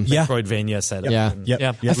awesome Metroidvania setup.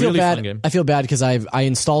 Yeah. I feel bad. I feel bad because I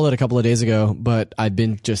installed it a couple of days ago, but I've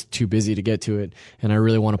been just too busy to get to it, and I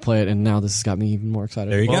really want to play it. And now this has got me even more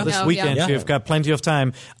excited. There you go. This weekend you've got plenty of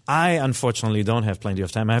time. I unfortunately don't have plenty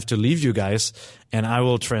of time. I have to leave you guys, and I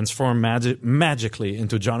will transform magically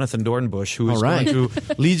into Jonathan Dornbush, who is going to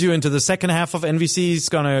lead you into the second half of NVC. He's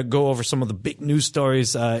going to go over some of the big news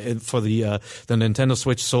stories for the Nintendo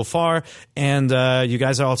Switch so far, and you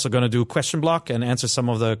guys are also going to do question block and answer some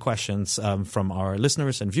of the questions from our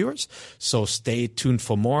listeners and viewers. So stay tuned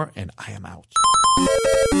for more, and I am out.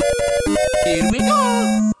 Here we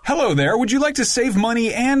go. Hello there. Would you like to save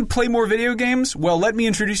money and play more video games? Well, let me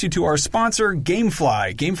introduce you to our sponsor,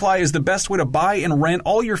 GameFly. GameFly is the best way to buy and rent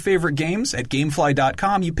all your favorite games. At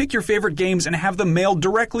GameFly.com, you pick your favorite games and have them mailed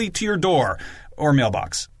directly to your door or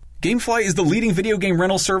mailbox. GameFly is the leading video game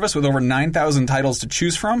rental service with over 9,000 titles to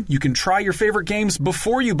choose from. You can try your favorite games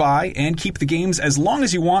before you buy and keep the games as long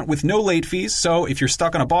as you want with no late fees. So if you're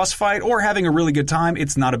stuck on a boss fight or having a really good time,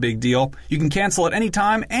 it's not a big deal. You can cancel at any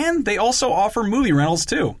time, and they also offer movie rentals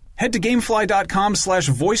too. Head to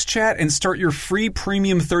gamefly.com/voicechat and start your free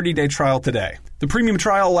premium 30-day trial today. The premium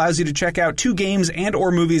trial allows you to check out 2 games and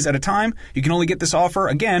or movies at a time. You can only get this offer,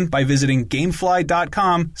 again, by visiting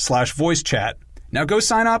gamefly.com/voicechat. Now go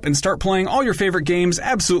sign up and start playing all your favorite games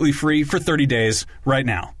absolutely free for 30 days right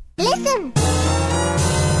now. Listen.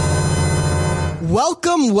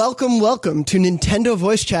 Welcome to Nintendo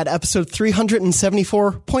Voice Chat episode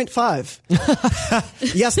 374.5.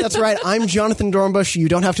 Yes, that's right. I'm Jonathan Dornbush. You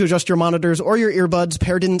don't have to adjust your monitors or your earbuds.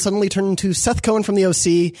 Pear didn't suddenly turn into Seth Cohen from the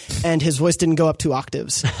OC, and his voice didn't go up 2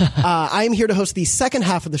 octaves. I am here to host the second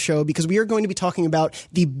half of the show because we are going to be talking about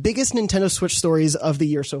the biggest Nintendo Switch stories of the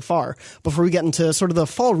year so far. Before we get into sort of the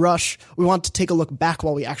fall rush, we want to take a look back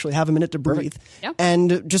while we actually have a minute to breathe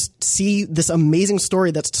and just see this amazing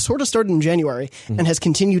story that's sort of started in January and has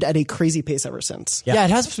continued at a crazy pace ever since. Yeah, it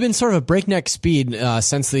has been sort of a breakneck speed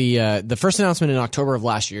since the first announcement in October of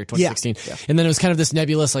last year, 2016. Yeah. And then it was kind of this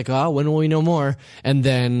nebulous, like, oh, when will we know more? And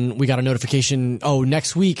then we got a notification, oh,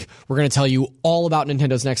 next week we're going to tell you all about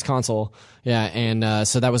Nintendo's next console. Yeah, and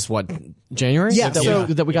so that was what, January? Yeah,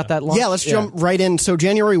 that we got that launch? Yeah, let's jump right in. So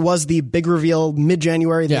January was the big reveal.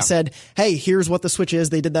 Mid-January, they said, hey, here's what the Switch is.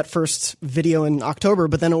 They did that first video in October,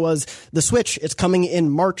 but then it was the Switch. It's coming in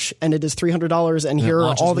March, and it is $300, and here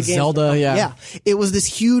are all the games. Zelda, yeah. It was this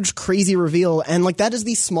huge, crazy reveal, and like that is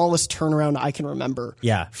the smallest turnaround I can remember.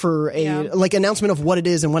 Yeah. For a like announcement of what it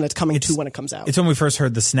is and when it's coming to when it comes out. It's when we first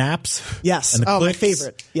heard the snaps. Yes. And the clicks, my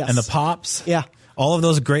favorite. Yes. And the pops. Yeah. All of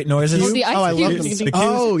those great noises. The ice I love them.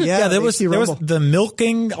 Oh, yeah. There was the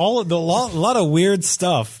milking, a lot of weird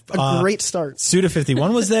stuff. A great start.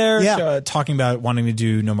 Suda51 was there talking about wanting to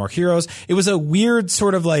do No More Heroes. It was a weird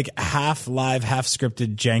sort of like half live, half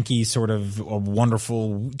scripted, janky sort of a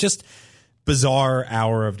wonderful, just bizarre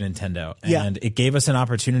hour of Nintendo. And it gave us an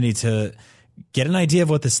opportunity to get an idea of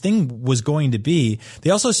what this thing was going to be.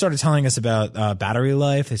 They also started telling us about battery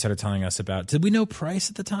life. They started telling us about, did we know price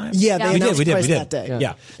at the time? Yeah, they announced price that day.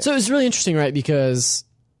 Yeah. So it was really interesting, right? Because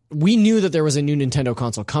we knew that there was a new Nintendo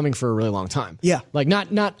console coming for a really long time. Yeah. Like not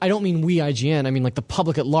I don't mean we IGN, I mean like the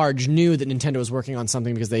public at large knew that Nintendo was working on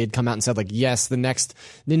something because they had come out and said like, yes, the next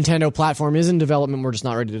Nintendo platform is in development, we're just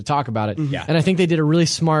not ready to talk about it. Yeah. And I think they did a really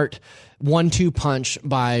smart 1-2 punch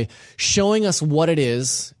by showing us what it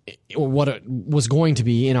is or what it was going to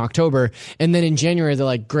be in October, and then in January they're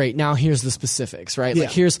like, great, now here's the specifics, right?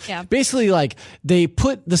 Like here's basically like they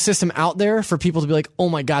put the system out there for people to be like, oh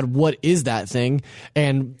my god, what is that thing?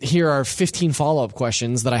 And here are 15 follow-up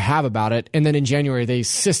questions that I have about it, and then in January they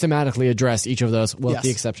systematically addressed each of those, with the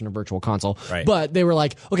exception of Virtual Console. Right. But they were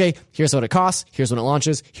like, okay, here's what it costs, here's when it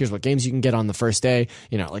launches, here's what games you can get on the first day,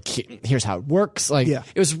 you know, like here's how it works. Like it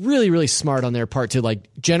was really, really smart on their part to like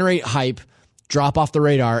generate hype, drop off the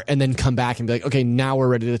radar, and then come back and be like, okay, now we're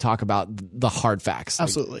ready to talk about the hard facts.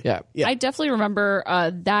 Absolutely. Like, yeah. I definitely remember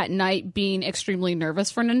that night being extremely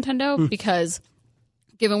nervous for Nintendo because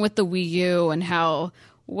given with the Wii U and how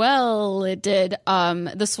well it did,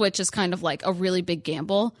 the Switch is kind of like a really big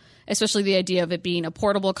gamble, especially the idea of it being a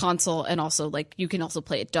portable console and also like you can also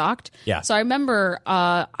play it docked. Yeah. So I remember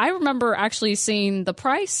actually seeing the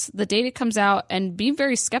price the date it comes out and being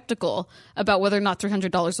very skeptical about whether or not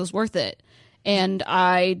 $300 was worth it. And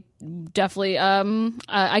I definitely, I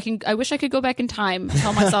wish I could go back in time and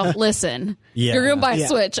tell myself, listen, you're going to buy a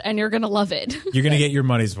Switch and you're going to love it. You're going to get your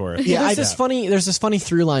money's worth. Yeah, there's this funny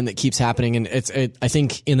through line that keeps happening, and I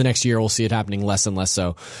think in the next year we'll see it happening less and less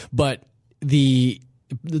so. But the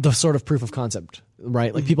sort of proof of concept,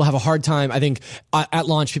 right? Like people have a hard time. I think at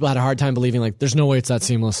launch people had a hard time believing like there's no way it's that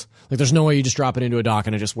seamless. Like there's no way you just drop it into a dock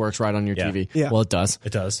and it just works right on your TV. Yeah. Well, it does.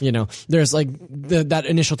 It does. You know, there's like that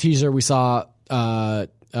initial teaser we saw.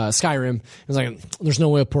 Skyrim. It was like, there's no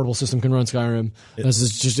way a portable system can run Skyrim. This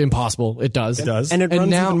is just impossible. It does. It does. And it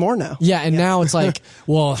runs even more now. Yeah, and now it's like,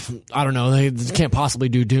 well, I don't know. They can't possibly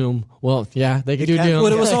do Doom. Well, yeah, they can do Doom.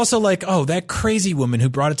 Well, it was also like, oh, that crazy woman who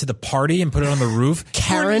brought it to the party and put it on the roof.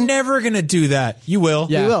 Karen? We're never going to do that. You will.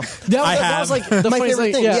 Yeah. You will. That was like the my funniest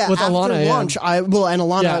favorite thing. with after Alana. launch,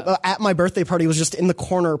 Alana at my birthday party was just in the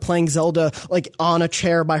corner playing Zelda, like on a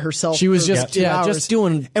chair by herself. She was for just 2 hours. just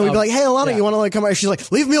doing. And we'd be like, "Hey, Alana, you want to like come out?" She's like,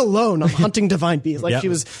 leave me alone. I'm hunting divine bees. Like Yep. she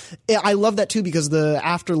was, I love that too because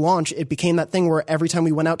after launch, it became that thing where every time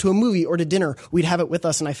we went out to a movie or to dinner, we'd have it with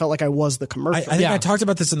us, and I felt like I was the commercial. I think I talked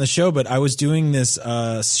about this in the show, but I was doing this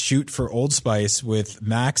shoot for Old Spice with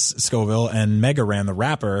Max Scoville and Mega Ran, the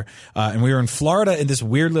rapper, and we were in Florida in this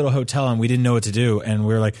weird little hotel, and we didn't know what to do, and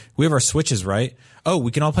we were like, we have our Switches, right? Oh,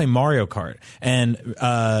 we can all play Mario Kart. And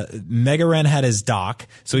Mega Ran had his dock,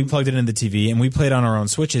 so we plugged it into the TV, and we played on our own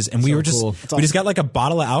Switches, and we just got like a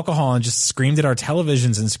bottle of alcohol and just screamed at our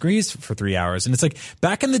televisions and screens for 3 hours. And it's like,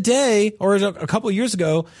 back in the day, or a couple of years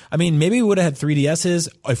ago, I mean, maybe we would have had 3DSs.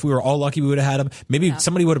 If we were all lucky, we would have had them. Maybe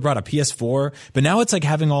somebody would have brought a PS4. But now it's like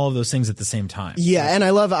having all of those things at the same time. Yeah, and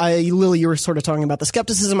Lily, you were sort of talking about the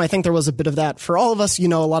skepticism. I think there was a bit of that for all of us. You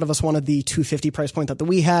know, a lot of us wanted the $250 price point that the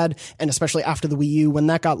Wii had, and especially after the Wii U, when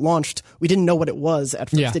that got launched, we didn't know what it was at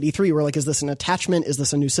first at E3. We were like, is this an attachment? Is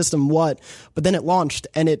this a new system? What? But then it launched,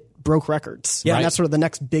 and it broke records. Yeah, and that's sort of the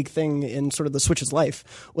next big thing in sort of the Switch's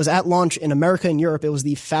life. Was at launch in America and Europe, it was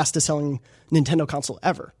the fastest selling Nintendo console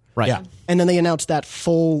ever. Right. Yeah. And then they announced that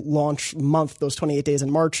full launch month, those 28 days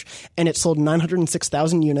in March, and it sold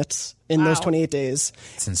 906,000 units in those 28 days.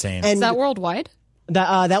 It's insane. And Is that worldwide?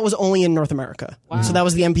 that was only in North America. Wow. So that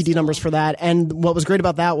was the MPD numbers for that. And what was great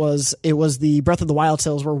about that was it was the Breath of the Wild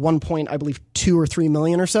sales were 2 or 3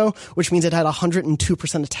 million or so, which means it had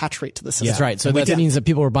 102% attach rate to the system. That's right. So that means that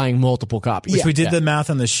people were buying multiple copies. Which we did the math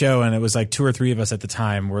on the show, and it was like 2 or 3 of us at the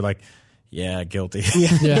time were like, yeah, guilty.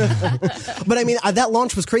 But I mean, that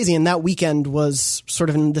launch was crazy, and that weekend was sort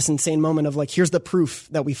of in this insane moment of like, here's the proof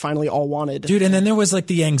that we finally all wanted. Dude, and then there was like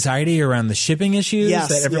the anxiety around the shipping issues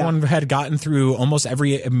that everyone had gotten through almost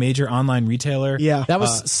every major online retailer. Yeah. That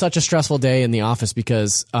was such a stressful day in the office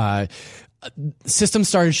because systems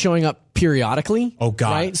started showing up periodically. Oh,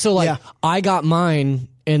 God. Right? So like I got mine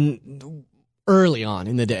early on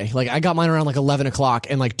in the day. Like I got mine around like 11 o'clock,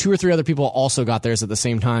 and like 2 or 3 other people also got theirs at the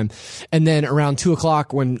same time. And then around 2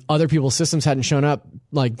 o'clock, when other people's systems hadn't shown up,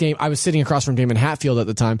 like I was sitting across from Damon Hatfield at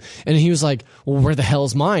the time, and he was like, well, where the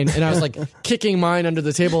hell's mine? And I was like kicking mine under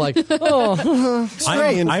the table like, oh,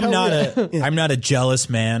 I'm not a jealous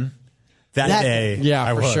man. That day, yeah,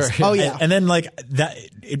 I for was. sure. Oh, yeah. And then like that,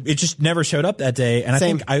 it just never showed up that day. And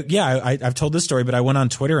Same. I think I've told this story, but I went on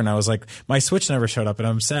Twitter and I was like, my Switch never showed up, and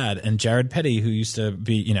I'm sad. And Jared Petty, who used to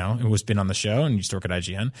be, who has been on the show and used to work at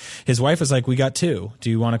IGN, his wife was like, we got 2. Do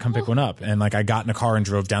you want to come pick one up? And like I got in a car and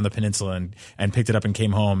drove down the peninsula and picked it up and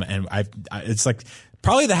came home. And it's like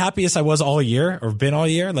probably the happiest I was all year, or been all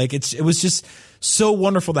year. Like it was just so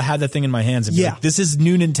wonderful to have that thing in my hands and be like, this is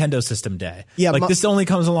new Nintendo System Day. Yeah, like this only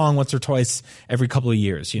comes along once or twice every couple of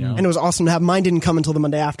years, And it was awesome to have. Mine didn't come until the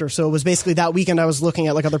Monday after, so it was basically that weekend I was looking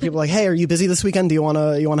at like other people like, hey, are you busy this weekend? Do you want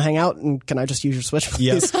to hang out? And can I just use your Switch,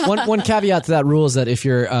 please? Yeah. One caveat to that rule is that if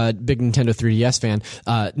you're a big Nintendo 3DS fan,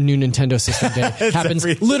 new Nintendo System Day happens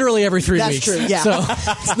literally every 3 weeks. That's true, yeah.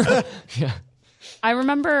 So, yeah. I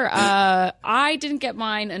remember I didn't get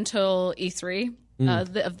mine until E3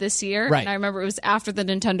 of this year. Right. And I remember it was after the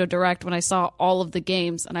Nintendo Direct when I saw all of the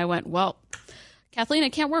games, and I went, well, Kathleen, I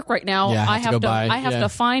can't work right now. Yeah, I have to to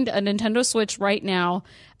find a Nintendo Switch right now.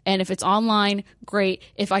 And if it's online, great.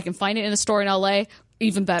 If I can find it in a store in LA,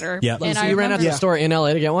 even better. Yeah. And So you ran out to the store in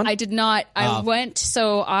LA to get one? I did not. I went,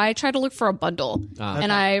 so I tried to look for a bundle,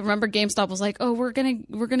 and I remember GameStop was like, "Oh, we're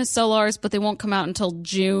gonna sell ours, but they won't come out until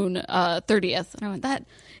June 30th." And I went,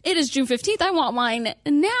 it is June 15th. I want mine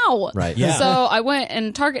now. Right. Yeah. So I went,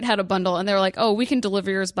 and Target had a bundle, and they were like, "Oh, we can deliver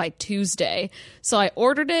yours by Tuesday." So I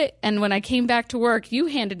ordered it, and when I came back to work, you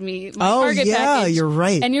handed me my Target package. You're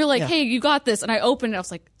right. And you're like, "Hey, you got this," and I opened it. I was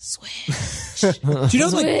like, "Switch." Do you know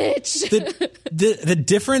like Switch. the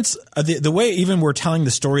difference, the way even we're telling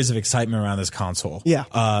the stories of excitement around this console,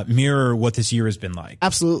 mirror what this year has been like.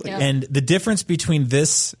 Absolutely. Yeah. And the difference between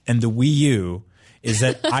this and the Wii U is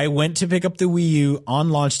that I went to pick up the Wii U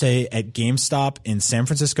on launch day at GameStop in San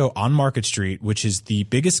Francisco on Market Street, which is the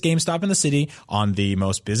biggest GameStop in the city, on the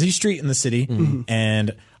most busy street in the city. Mm-hmm.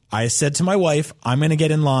 And I said to my wife, I'm going to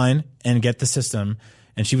get in line and get the system.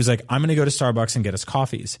 And she was like, I'm going to go to Starbucks and get us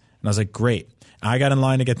coffees. And I was like, great. I got in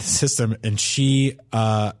line to get the system, and she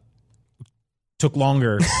took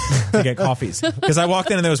longer to get coffees, because I walked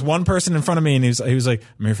in and there was one person in front of me, and he was like,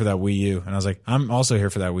 I'm here for that Wii U. And I was like, I'm also here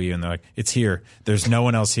for that Wii U. And they're like, it's here. There's no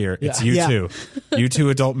one else here. It's you two. You two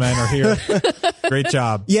adult men are here. Great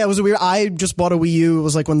job. Yeah, it was weird. I just bought a Wii U. It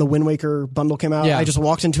was like when the Wind Waker bundle came out. Yeah. I just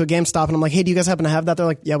walked into a GameStop and I'm like, hey, do you guys happen to have that? They're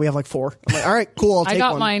like, yeah, we have like 4. I'm like, all right, cool. I'll take I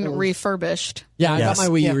got one. mine refurbished. Yeah, I got my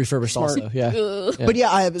Wii U Yeah. refurbished also. Yeah.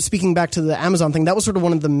 But speaking back to the Amazon thing, that was sort of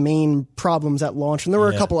one of the main problems at launch. And there were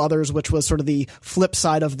a couple others, which was sort of the flip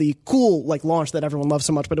side of the cool like launch that everyone loves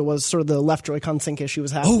so much, but it was sort of the left Joy-Con sync issue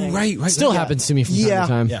was happening. Oh, right. Still happens to me from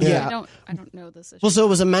time to time. Yeah. I don't know this issue. Well, so it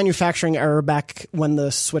was a manufacturing error back when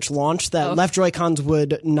the Switch launched that left Joy-Cons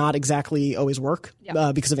would not exactly always work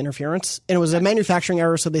because of interference. And it was a manufacturing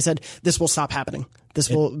error, so they said this will stop happening. This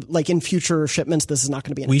will, like in future shipments, this is not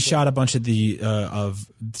going to be an issue. We shot a bunch of the of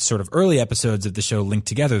sort of early episodes of the show linked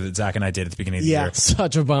together that Zach and I did at the beginning of the year.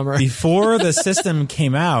 Such a bummer. Before the system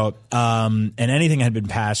came out, and anything had been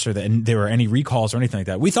patched or and there were any recalls or anything like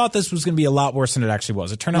that, we thought this was going to be a lot worse than it actually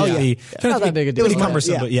was. It turned out to be Not that big a deal. pretty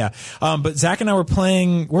cumbersome, but but Zach and I were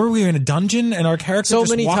playing. Where were we in a dungeon? And our character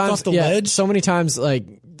just walked off the ledge. So many times, like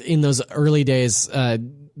in those early days.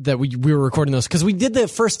 That we were recording those because we did the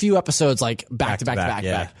first few episodes like back to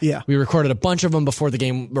back. Yeah. We recorded a bunch of them before the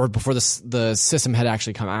game or before the system had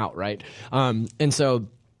actually come out, right? And so,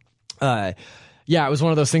 it was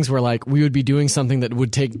one of those things where like we would be doing something that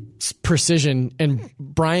would take precision, and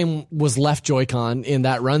Brian was left Joy-Con in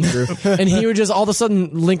that run through, and he would just all of a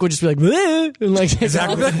sudden Link would just be like, bleh, and like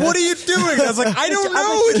Exactly. Like, what are you doing? I was like, I don't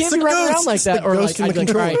know. You It's can't a be running around ghost. like that, or ghost like in the I'd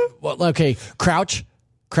be like, controller. all right, well, okay, crouch.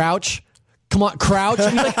 Come on, crouch.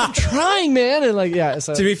 And he's like, I'm trying, man. And like,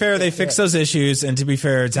 so, To be fair, they fixed those issues, and to be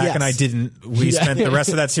fair, Zach and I didn't. We spent the rest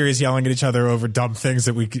of that series yelling at each other over dumb things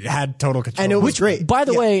that we had total control. And it was great. By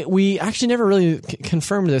the way, we actually never really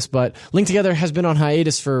confirmed this, but Link Together has been on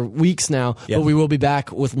hiatus for weeks now, but we will be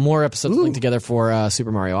back with more episodes of Link Together for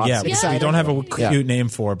Super Mario Odyssey. We don't have a cute name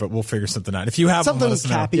for it, but we'll figure something out. If you have Something one, let us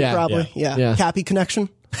know. Cappy, probably. Yeah. Cappy connection.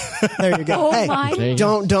 There you go. Hey,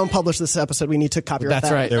 don't publish this episode. We need to copyright That's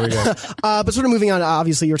that. right. There we go. But sort of moving on,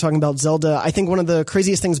 obviously you were talking about Zelda. I think one of the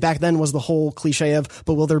craziest things back then was the whole cliche of,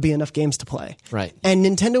 but will there be enough games to play? Right. And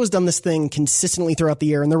Nintendo has done this thing consistently throughout the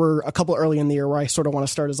year, and there were a couple early in the year where I sort of want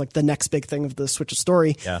to start as like the next big thing of the Switch's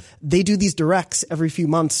story. Yeah. They do these directs every few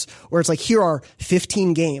months where it's like, here are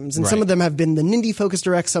 15 games, and some of them have been the Nindy focused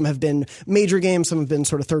directs, some have been major games, some have been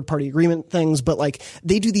sort of third party agreement things, but like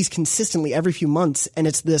they do these consistently every few months, and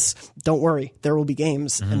it's this, don't worry, there will be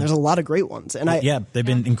games, and there's a lot of great ones. And They've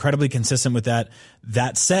been incredibly consistent with that.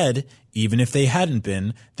 That said, even if they hadn't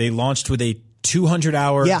been, they launched with a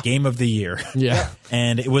 200-hour game of the year. Yeah.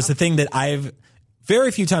 And it was the thing that I've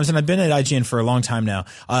very few times, and I've been at IGN for a long time now,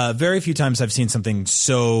 very few times I've seen something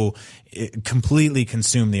so completely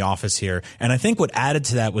consume the office here. And I think what added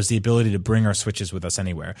to that was the ability to bring our Switches with us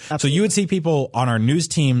anywhere. Absolutely. So you would see people on our news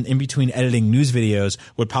team in between editing news videos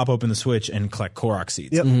would pop open the Switch and collect Korok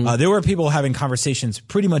seeds. Yep. There were people having conversations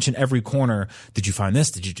pretty much in every corner. Did you find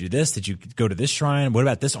this? Did you do this? Did you go to this shrine? What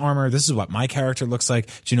about this armor? This is what my character looks like.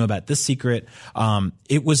 Do you know about this secret?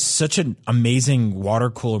 It was such an amazing water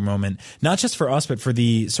cooler moment, not just for us, but for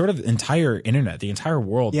the sort of entire internet, the entire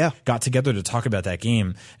world got together to talk about that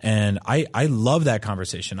game. And I love that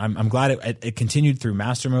conversation. I'm glad it continued through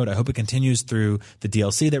Master Mode. I hope it continues through the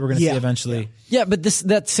DLC that we're going to see eventually. Yeah, but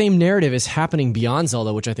that same narrative is happening beyond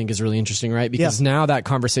Zelda, which I think is really interesting, right? Because now that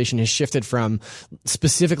conversation has shifted from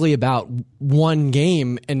specifically about one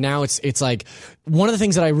game, and now it's like one of the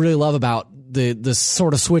things that I really love about the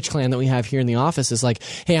sort of Switch clan that we have here in the office is like,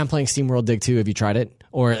 hey, I'm playing SteamWorld Dig 2. Have you tried it?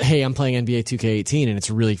 Or, hey, I'm playing NBA 2K18 and it's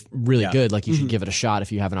really, really good. Like, you should give it a shot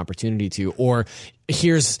if you have an opportunity to. Or,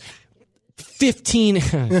 here's 15 I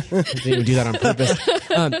didn't do that on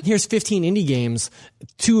purpose. Here's 15 indie games.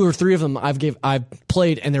 2 or 3 of them I've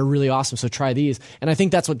played and they're really awesome. So try these. And I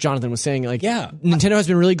think that's what Jonathan was saying. Like, Nintendo has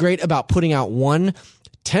been really great about putting out one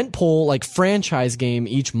tentpole like franchise game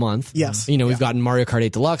each month. Yes. You know, we've gotten Mario Kart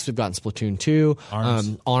 8 Deluxe, we've gotten Splatoon 2,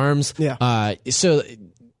 ARMS. Yeah. So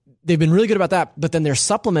they've been really good about that, but then they're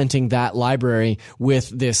supplementing that library with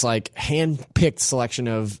this like hand-picked selection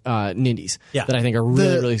of Nindies that I think are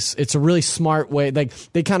really, it's a really smart way. Like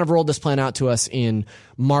they kind of rolled this plan out to us in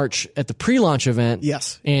March at the pre-launch event.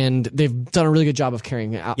 Yes. And they've done a really good job of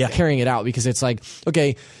carrying it out because it's like,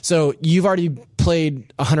 okay, so you've already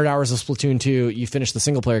played 100 hours of Splatoon 2, you finished the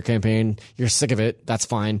single player campaign, you're sick of it, that's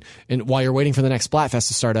fine. And while you're waiting for the next Splatfest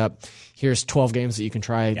to start up, here's 12 games that you can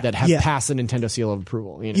try that have passed the Nintendo seal of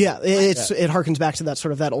approval. You know? Yeah, it harkens back to that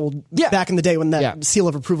sort of that old back in the day when that seal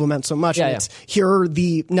of approval meant so much. And it's, here are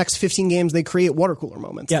the next 15 games, they create water cooler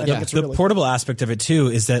moments. Yeah, the really portable aspect of it too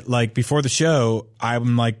is that like before the show,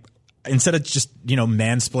 I'm like, instead of just, you know,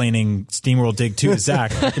 mansplaining SteamWorld Dig 2 to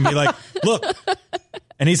Zach, I can be like, look.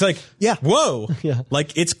 And he's like, whoa,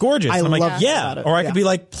 like it's gorgeous. And I'm like, or I could be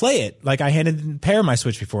like, play it. Like I handed Pear my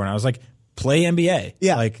Switch before and I was like, play NBA.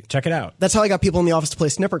 Yeah. Like, check it out. That's how I got people in the office to play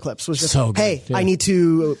Snipper Clips. Was just, So good. hey, Yeah. I need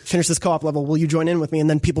to finish this co-op level. Will you join in with me? And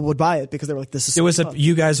then people would buy it because they were like, this is. There was fun.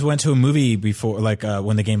 you guys went to a movie before, like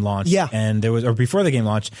when the game launched. Yeah. And or before the game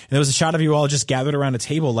launched, and there was a shot of you all just gathered around a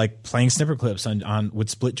table, like playing Snipper Clips on with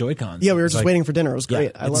split Joy-Cons. Yeah, we were It's just like- waiting for dinner. It was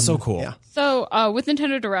great. Yeah, it's so cool. Yeah. So with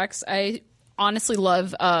Nintendo Directs, I honestly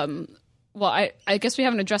love. I guess we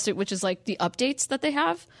haven't addressed it, which is like the updates that they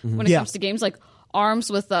have when it Yeah. comes to games, like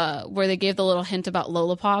ARMS with where they gave the little hint about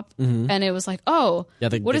Lollipop, and it was like, oh, Yeah,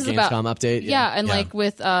 the what is it Gamescom about? update, Yeah, yeah. and like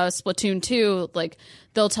with Splatoon 2, like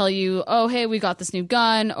they'll tell you, oh, hey, we got this new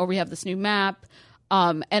gun, or we have this new map.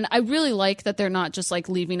 And I really like that they're not just like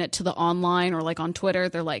leaving it to the online or like on Twitter.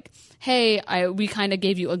 They're like, hey, we kind of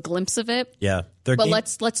gave you a glimpse of it. Yeah. But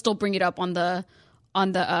let's still bring it up on the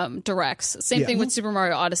directs. Same thing with Super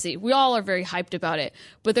Mario Odyssey. We all are very hyped about it,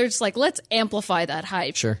 but they're just like, let's amplify that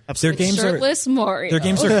hype. Sure. Their games Shirtless Mario. Their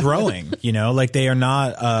games are growing, like they are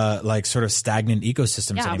not like sort of stagnant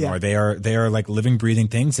ecosystems Yeah. anymore. They are like living, breathing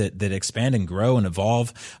things that expand and grow and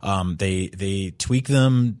evolve. They tweak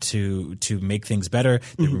them to make things better.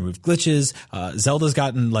 They remove glitches. Zelda's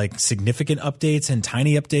gotten like significant updates and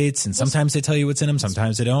tiny updates, and sometimes they tell you what's in them,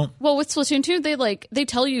 sometimes they don't. Well, with Splatoon 2, they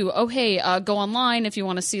tell you, oh, hey, go online if you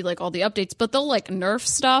want to see like all the updates, but they'll like nerf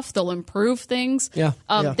stuff, they'll improve things. Yeah.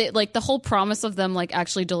 They, like the whole promise of them like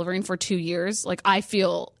actually delivering for 2 years. Like I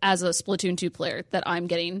feel as a Splatoon 2 player that I'm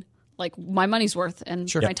getting like my money's worth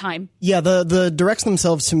and my time. Yeah, the directs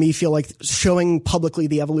themselves to me feel like showing publicly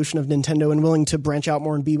the evolution of Nintendo and willing to branch out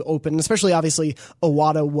more and be open. Especially, obviously,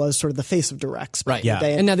 Iwata was sort of the face of directs. back in the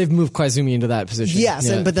day. And now they've moved Koizumi into that position. Yes,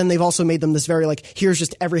 Yeah. but then they've also made them this very like here's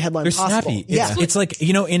just every headline They're possible. snappy. Yeah, It's like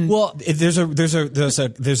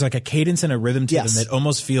there's like a cadence and a rhythm to Yes. them that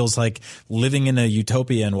almost feels like living in a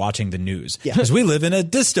utopia and watching the news. Yeah. Because we live in a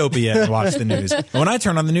dystopia and watch the news. And when I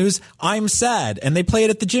turn on the news, I'm sad, and they play it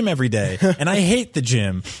at the gym every day, and I hate the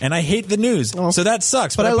gym and I hate the news. So that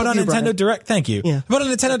sucks. But I put love on you, Nintendo Brian. Direct. Thank you. Yeah. I put on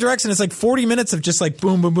Nintendo Directs, and it's like 40 minutes of just like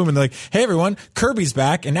boom, boom, boom, and they're like, hey everyone, Kirby's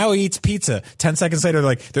back, and now he eats pizza. 10 seconds later, they're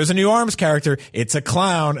like, there's a new ARMS character. It's a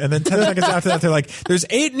clown. And then 10 seconds after that, they're like, there's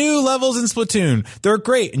 8 new levels in Splatoon. They're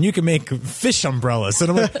great, and you can make fish umbrellas. And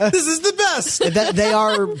I'm like, this is the best. they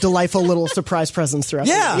are delightful little surprise presents throughout.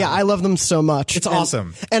 Yeah. Yeah, I love them so much. It's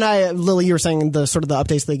awesome. And Lily, you were saying the sort of the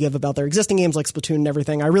updates they give about their existing games like Splatoon and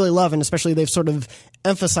everything. I really love, and especially they've sort of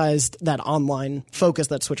emphasized that online focus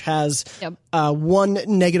that Switch has. Yep. One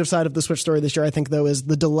negative side of the Switch story this year, I think, though, is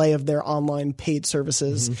the delay of their online paid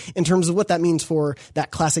services in terms of what that means for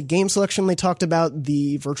that classic game selection they talked about,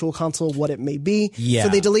 the virtual console, what it may be. Yeah. So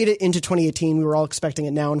they delayed it into 2018. We were all expecting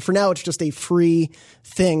it now. And for now, it's just a free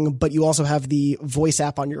thing, but you also have the voice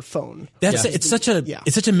app on your phone. That's it's such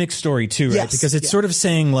a mixed story too, right? Yes. Because it's sort of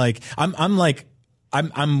saying like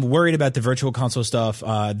I'm worried about the virtual console stuff.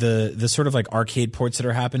 The sort of like arcade ports that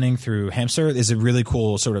are happening through Hamster is a really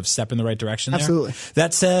cool sort of step in the right direction there. Absolutely.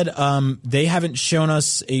 That said, they haven't shown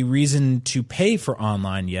us a reason to pay for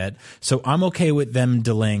online yet, so I'm okay with them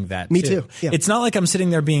delaying that. Me too. Yeah. It's not like I'm sitting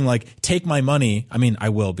there being like, take my money. I mean, I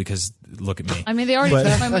will, because look at me. I mean, they already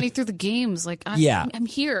took my money through the games. Like, I'm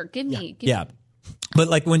here. Give me. Yeah. But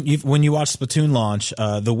like when you watch Splatoon launch,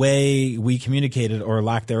 the way we communicated or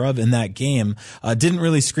lack thereof in that game didn't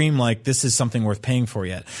really scream like this is something worth paying for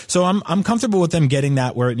yet. So I'm comfortable with them getting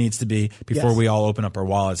that where it needs to be before we all open up our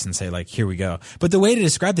wallets and say like, here we go. But the way to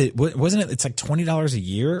describe it, wasn't it? It's like $20 a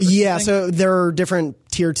year. Yeah, so there are different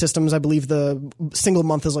tiered systems. I believe the single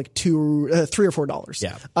month is like $3 or $4.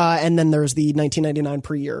 Yeah. And then there's the $19.99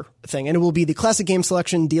 per year thing, and it will be the classic game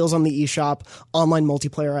selection, deals on the eShop, online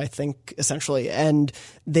multiplayer, I think, essentially. And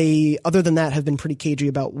they, other than that, have been pretty cagey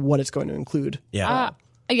about what it's going to include. Yeah.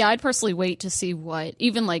 Yeah, I'd personally wait to see what,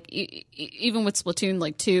 even like, even with Splatoon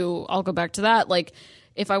like 2, I'll go back to that. Like,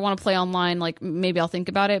 if I want to play online, like maybe I'll think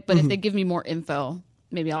about it. But if they give me more info,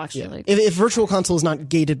 maybe I'll actually like. If Virtual Console is not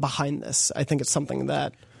gated behind this, I think it's something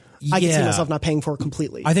that I can see Yeah. myself not paying for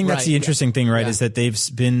completely. I think that's the interesting thing, right? Is that they've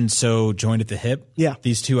been so joined at the hip. Yeah.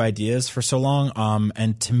 These two ideas for so long.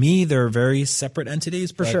 And to me, they're very separate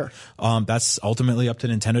entities. For sure. That's ultimately up to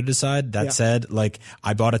Nintendo to decide. That said, like,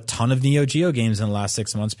 I bought a ton of Neo Geo games in the last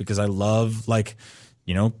 6 months because I love, like,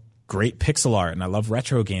 great pixel art, and I love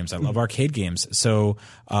retro games. I love arcade games. So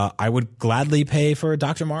I would gladly pay for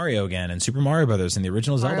Dr. Mario again and Super Mario Brothers and the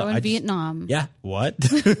original Mario Zelda. in Vietnam. Yeah. What?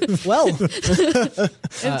 Well,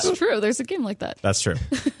 It's true. There's a game like that. That's true.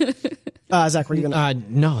 Zach, were you going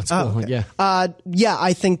to? No, it's cool. Okay. Yeah. Yeah,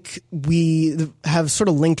 I think we have sort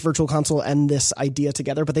of linked Virtual Console and this idea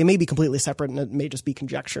together, but they may be completely separate and it may just be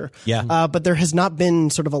conjecture. Yeah. But there has not been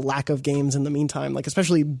sort of a lack of games in the meantime, like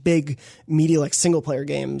especially big media like single player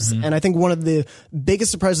games. And I think one of the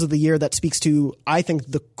biggest surprises of the year that speaks to, I think,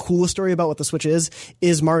 the coolest story about what the Switch is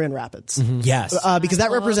Mario & Rabbids. Yes. Because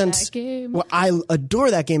that represents, that game. well, I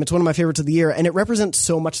adore that game. It's one of my favorites of the year, and it represents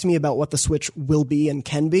so much to me about what the Switch will be and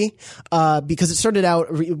can be. Because it started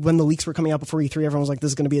out when the leaks were coming out before E3, everyone was like, this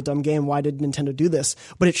is going to be a dumb game. Why did Nintendo do this?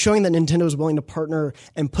 But it's showing that Nintendo is willing to partner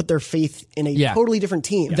and put their faith in a totally different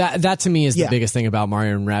team. That to me is the biggest thing about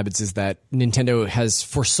Mario and Rabbids is that Nintendo has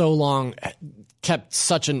for so long kept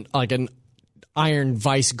such an iron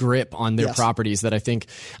vice grip on their properties that I think,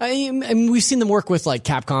 and we've seen them work with like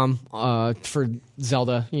Capcom for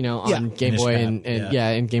Zelda, on Game Boy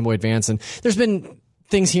and Game Boy Advance, and there's been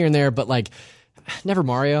things here and there, but like never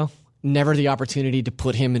Mario. Never the opportunity to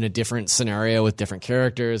put him in a different scenario with different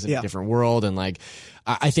characters in a different world, and like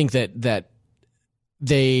I think that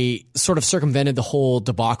they sort of circumvented the whole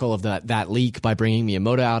debacle of that leak by bringing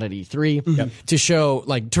Miyamoto out at E3 to show,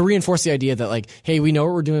 like, to reinforce the idea that, like, hey, we know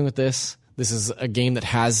what we're doing with this. This is a game that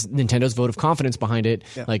has Nintendo's vote of confidence behind it.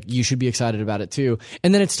 Yeah. Like, you should be excited about it too.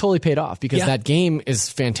 And then it's totally paid off because that game is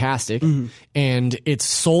fantastic and it's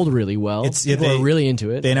sold really well. People are really into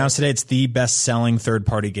it. They announced today it's the best-selling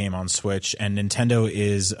third-party game on Switch, and Nintendo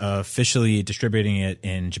is officially distributing it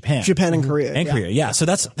in Japan. And Korea. And Korea, yeah. So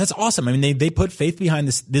that's awesome. I mean, they put faith behind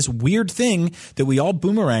this weird thing that we all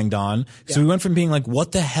boomeranged on. So we went from being like,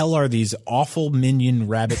 what the hell are these awful minion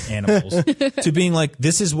rabbit animals to being like,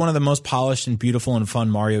 this is one of the most polished and beautiful and fun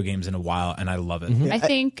Mario games in a while, and I love it. I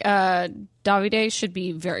think Davide should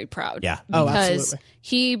be very proud. Yeah. Because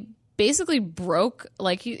he basically broke,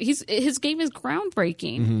 like, his game is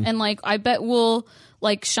groundbreaking. And, like, I bet will,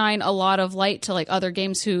 like, shine a lot of light to, like, other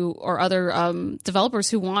games other developers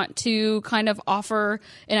who want to kind of offer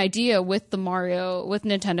an idea with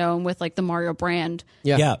Nintendo and with, like, the Mario brand.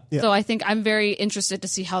 Yeah. So I think I'm very interested to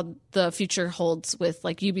see how the future holds with,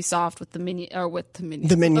 like, Ubisoft with the minions.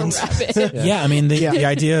 Yeah, I mean the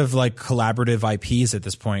idea of like collaborative IPs at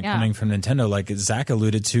this point coming from Nintendo, like Zach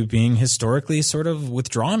alluded to, being historically sort of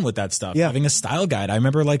withdrawn with that stuff, having a style guide. I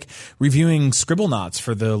remember like reviewing Scribblenauts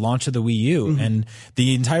for the launch of the Wii U, and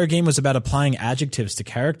the entire game was about applying adjectives to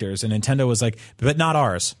characters, and Nintendo was like, but not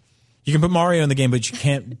ours. You can put Mario in the game, but you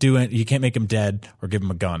can't do it. You can't make him dead or give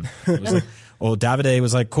him a gun. It was like, well, Davide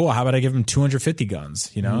was like, cool, how about I give him 250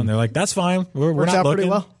 guns, And they're like, that's fine. We're Works not out looking. pretty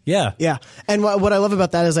well. Yeah. Yeah. And what I love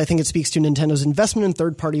about that is I think it speaks to Nintendo's investment in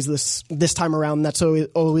third parties this time around. That's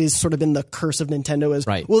always sort of been the curse of Nintendo is,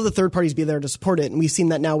 will the third parties be there to support it? And we've seen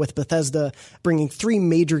that now with Bethesda bringing 3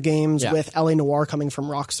 major games with LA Noire coming from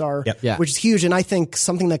Rockstar, which is huge. And I think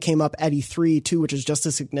something that came up at E3 too, which is just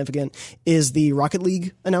as significant, is the Rocket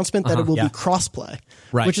League announcement that it will be crossplay,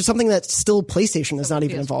 which is something that still PlayStation is not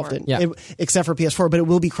even involved in, except for PS4, but it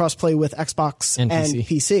will be crossplay with Xbox and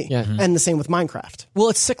PC. And the same with Minecraft. Well,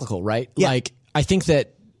 it's cyclical, right? Like, I think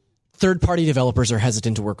that third-party developers are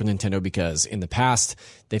hesitant to work with Nintendo because in the past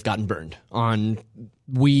they've gotten burned on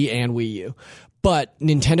Wii and Wii U. But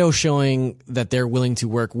Nintendo showing that they're willing to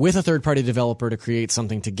work with a third-party developer to create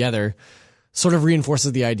something together sort of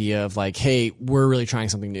reinforces the idea of like, hey, we're really trying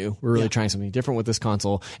something new. We're really trying something different with this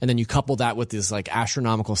console. And then you couple that with this like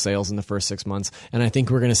astronomical sales in the first 6 months. And I think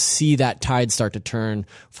we're going to see that tide start to turn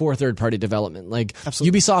for third-party development. Like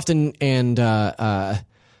Ubisoft and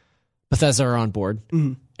Bethesda are on board.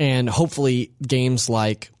 And hopefully games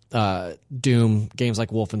like Doom, games like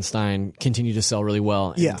Wolfenstein continue to sell really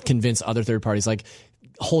well and convince other third parties like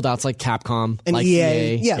holdouts like Capcom and like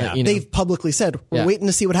EA. They've publicly said we're waiting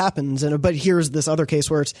to see what happens. But here's this other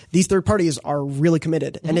case where it's these third parties are really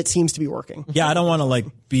committed and it seems to be working. Yeah, I don't want to like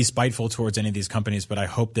be spiteful towards any of these companies, but I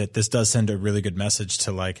hope that this does send a really good message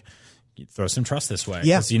to like throw some trust this way.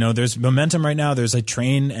 Yeah. 'Cause, there's momentum right now. There's a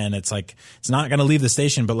train and it's like it's not going to leave the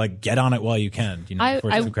station, but like get on it while you can,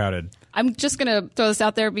 before it's too crowded. I'm just going to throw this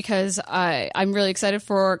out there because I'm really excited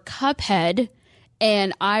for Cuphead,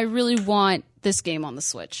 and I really want this game on the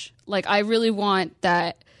Switch. Like, I really want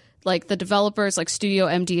that, like, the developers, like Studio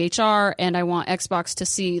MDHR, and I want Xbox to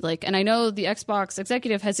see, like, and I know the Xbox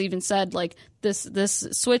executive has even said, like, this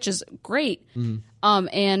Switch is great.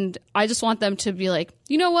 And I just want them to be like,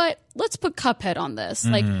 you know what? Let's put Cuphead on this.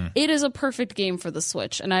 Like, it is a perfect game for the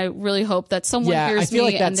Switch, and I really hope that someone hears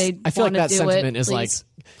me and they want to do it. I feel like that sentiment is like,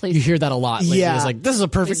 you hear that a lot lately. It's like, this is a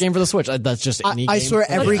perfect game for the Switch. That's just any game. I swear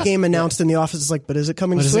every game announced in the office is like, but is it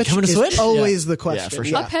coming to Switch? Switch? Always the question. Yeah, for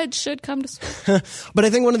sure. Cuphead should come to Switch. But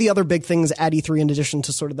I think one of the other big things at E3, in addition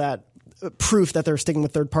to sort of that proof that they're sticking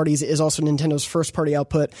with third parties is also Nintendo's first party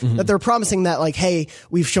output, that they're promising that like, hey,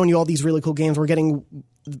 we've shown you all these really cool games. We're getting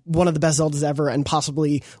one of the best Zeldas ever and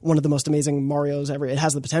possibly one of the most amazing Marios ever. It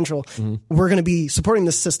has the potential. We're going to be supporting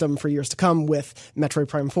this system for years to come with Metroid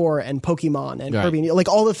Prime 4 and Pokemon and Kirby. Like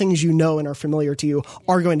all the things you know and are familiar to you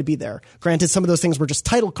are going to be there. Granted, some of those things were just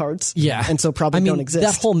title cards. Yeah. And so probably don't exist.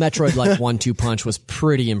 That whole Metroid like 1-2 punch was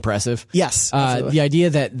pretty impressive. Yes. The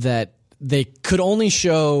idea that they could only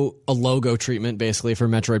show a logo treatment basically for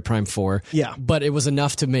Metroid Prime 4. Yeah. But it was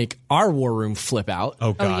enough to make our war room flip out.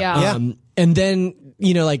 Oh God. Oh, yeah. And then,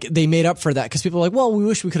 like they made up for that because people are like, well, we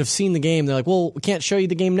wish we could have seen the game. They're like, well, we can't show you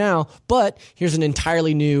the game now, but here's an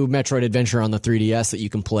entirely new Metroid adventure on the 3DS that you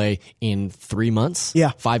can play in 3 months.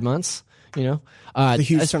 Yeah. 5 months, huge that's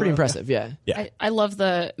pretty turnaround, impressive. Yeah. I love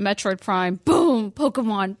the Metroid Prime. Boom,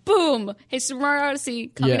 Pokemon. Boom. Hey, Super Mario Odyssey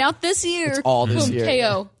coming out this year. It's all this Boom, year.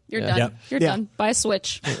 KO. You're done. Yep. You're done. Buy a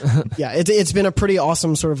Switch. Yeah, it's been a pretty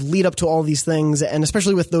awesome sort of lead up to all these things, and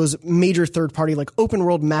especially with those major third party like open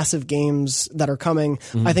world massive games that are coming.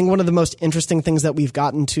 I think one of the most interesting things that we've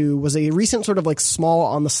gotten to was a recent sort of like small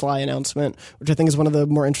on the sly announcement, which I think is one of the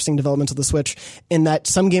more interesting developments of the Switch, in that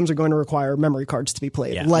some games are going to require memory cards to be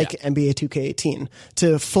played, like NBA 2K18.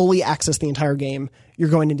 To fully access the entire game, you're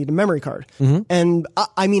going to need a memory card. And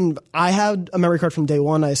I mean, I had a memory card from day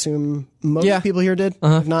one. I assume most people here did.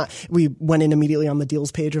 If not, we went in immediately on the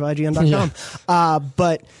deals page of IGN.com.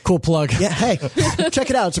 But Cool plug. yeah, hey, check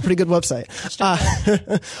it out. It's a pretty good website.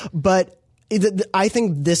 But I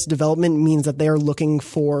think this development means that they are looking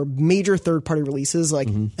for major third-party releases. Like,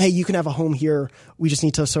 hey, you can have a home here. We just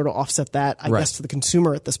need to sort of offset that, I guess, to the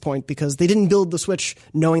consumer at this point because they didn't build the Switch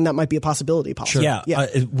knowing that might be a possibility. Possibly. Yeah.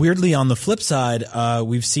 Weirdly, on the flip side,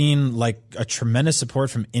 we've seen like a tremendous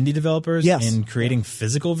support from indie developers in creating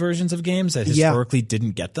physical versions of games that historically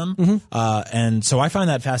didn't get them. And so I find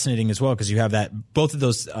that fascinating as well because you have that both of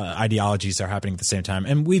those ideologies are happening at the same time.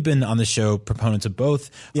 And we've been on the show proponents of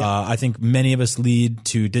both. I think many of us lead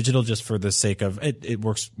to digital just for the sake of it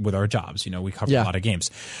works with our jobs. We cover a lot of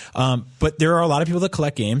games. But there are a lot of people that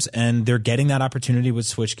collect games and they're getting that opportunity with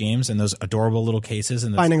Switch games and those adorable little cases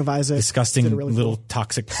and Binding of Isaac, disgusting really little cool.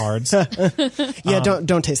 toxic cards.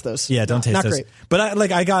 Don't taste those. Yeah, don't taste Not those. great.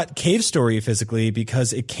 But I got Cave Story physically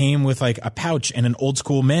because it came with like a pouch and an old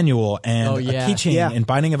school manual and a keychain. Yeah. And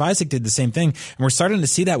Binding of Isaac did the same thing. And we're starting to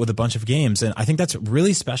see that with a bunch of games. And I think that's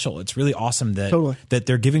really special. It's really awesome that that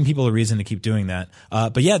they're giving people a reason to keep doing that.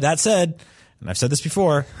 But yeah, that said, and I've said this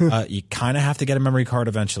before, you kind of have to get a memory card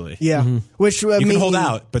eventually. Yeah. Which you can hold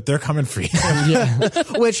out, but they're coming for you.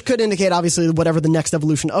 Which could indicate, obviously, whatever the next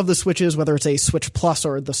evolution of the Switch is, whether it's a Switch Plus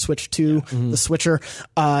or the Switch 2, the Switcher,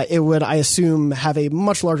 it would, I assume, have a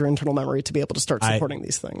much larger internal memory to be able to start supporting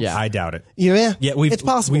these things. Yeah, I doubt it. Yeah, it's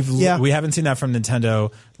possible. We haven't seen that from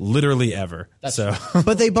Nintendo literally ever.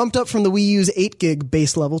 But they bumped up from the Wii U's 8 gig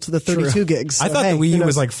base level to the 32 gigs. So I thought the Wii U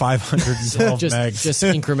was like 512 megs. Just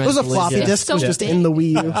incrementally. It was a floppy disk, So was just big. in the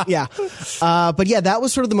Wii U. But yeah, that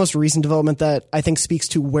was sort of the most recent development that I think speaks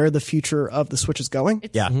to where the future of the Switch is going.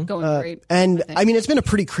 It's going great. And I mean, it's been a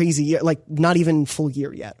pretty crazy year, like not even full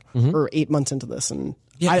year yet, or 8 months into this. And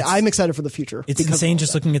I'm excited for the future. It's insane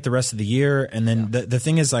just looking at the rest of the year. And then the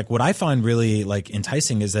thing is, like, what I find really like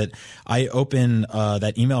enticing is that I open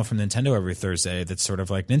that email from Nintendo every Thursday that's sort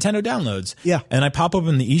of like Nintendo downloads. Yeah. And I pop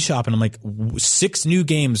open the eShop and I'm like, 6 new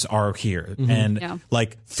games are here. And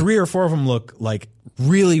like 3 or 4 of them look like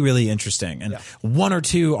really, really interesting. And 1 or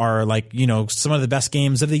 2 are like, some of the best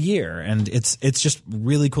games of the year. And it's just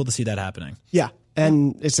really cool to see that happening. Yeah.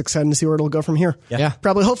 And it's exciting to see where it'll go from here. Yeah.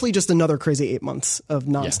 Probably, hopefully, just another crazy 8 months of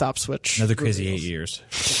nonstop Switch. Another crazy 8 years.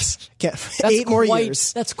 That's 8 more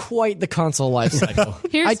years. That's quite the console life cycle.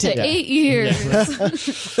 Here's to 8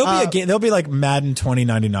 years. There'll be a game. There'll be like Madden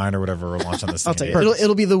 2099 or whatever will launch on this. I'll tell you,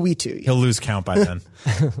 it'll be the Wii 2. He'll lose count by then.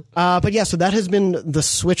 But yeah, so that has been the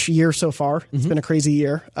Switch year so far. It's been a crazy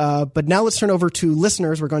year. But now let's turn over to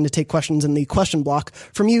listeners. We're going to take questions in the question block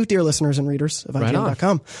from you, dear listeners and readers of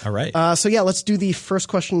IGN.com. All right. So yeah, let's do the first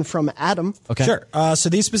question from Adam. Okay. Sure. So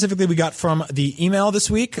these specifically we got from the email this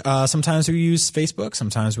week. Sometimes we use Facebook.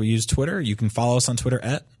 Sometimes we use Twitter. You can follow us on Twitter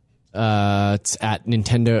at. It's at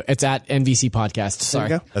Nintendo. It's at MVC Podcast. Sorry.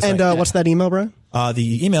 There you go. And what's that email, Brian?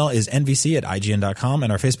 The email is nvc@ign.com,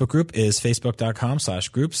 and our Facebook group is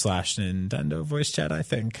facebook.com/group/Nintendo voice chat, I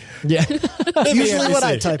think. Yeah. Usually what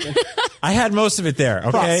I type in. I had most of it there,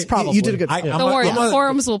 okay? Probably. You did a good job. Don't worry, the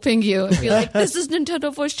forums will ping you and be like, "This is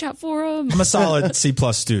Nintendo voice chat forum." I'm a solid C+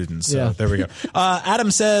 student, so there we go.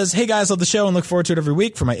 Adam says, "Hey guys, love the show and look forward to it every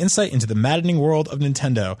week for my insight into the maddening world of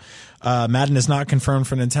Nintendo." Madden is not confirmed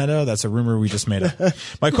for Nintendo. That's a rumor we just made up.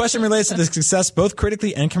 My question relates to the success, both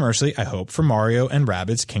critically and commercially, I hope, for Mario and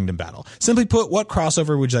Rabbids Kingdom Battle. Simply put, what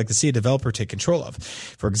crossover would you like to see a developer take control of?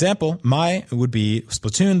 For example, mine would be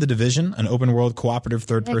Splatoon, The Division, an open-world cooperative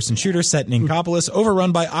third-person shooter set in Inkopolis,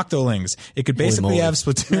 overrun by Octolings. It could basically have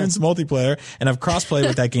Splatoon's multiplayer and have crossplay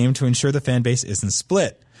with that game to ensure the fan base isn't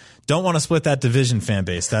split. Don't want to split that Division fan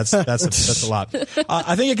base. That's a lot.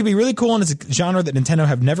 I think it could be really cool, and it's a genre that Nintendo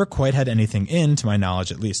have never quite had anything in, to my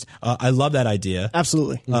knowledge, at least. I love that idea.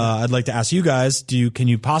 Absolutely. I'd like to ask you guys: can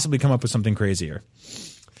you possibly come up with something crazier?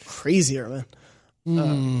 Crazier, man.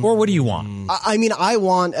 Or what do you want? I mean,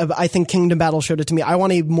 I think Kingdom Battle showed it to me. I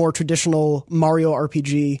want a more traditional Mario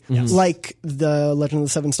RPG, like the Legend of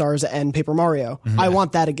the Seven Stars and Paper Mario. I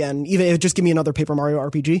want that again. Even if just give me another Paper Mario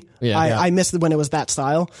RPG. I missed when it was that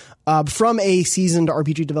style. From a seasoned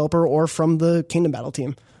RPG developer or from the Kingdom Battle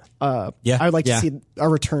team. I'd like to see a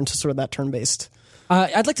return to sort of that turn-based.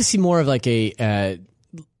 I'd like to see more of like a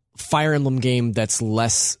Fire Emblem game that's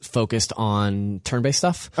less focused on turn-based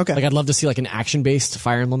stuff. Okay. Like I'd love to see like an action-based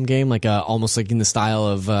Fire Emblem game, like almost like in the style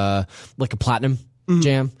of like a Platinum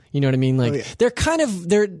Jam. You know what I mean? Like they're kind of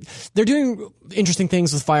they're doing interesting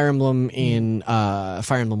things with Fire Emblem in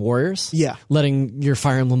Fire Emblem Warriors. Yeah. Letting your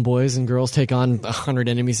Fire Emblem boys and girls take on 100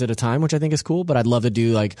 enemies at a time, which I think is cool. But I'd love to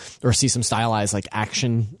do like or see some stylized like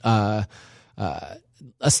action.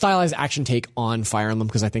 A stylized action take on Fire Emblem,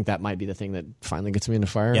 because I think that might be the thing that finally gets me into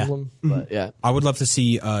Fire Emblem. But I would love to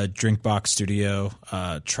see Drinkbox Studio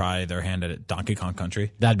try their hand at Donkey Kong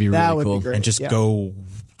Country. That'd be really cool. Be great. And just go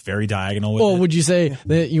very diagonal with it. Would you say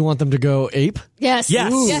that you want them to go ape? Yes.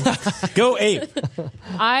 Yes. Go ape.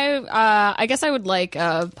 I guess I would like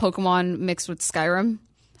Pokemon mixed with Skyrim.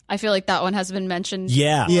 I feel like that one has been mentioned.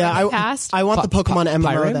 Yeah. In the past. I want the Pokemon MMO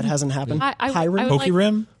Pyram? that hasn't happened. I would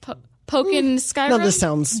Pokerim? Pokin Skyrim. No, this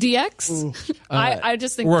sounds DX. I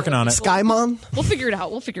just think working on it. Skymon. We'll figure it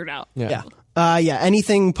out. Yeah.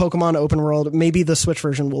 Anything Pokemon open world. Maybe the Switch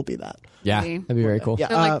version will be that. Yeah, that'd be very cool. Yeah.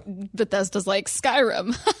 They're like Bethesda's like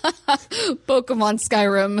Skyrim, Pokemon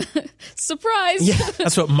Skyrim, surprise. Yeah.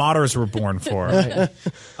 That's what modders were born for.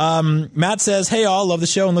 Matt says, "Hey all, love the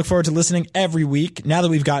show and look forward to listening every week. Now that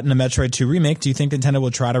we've gotten a Metroid 2 remake, do you think Nintendo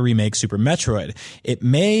will try to remake Super Metroid? It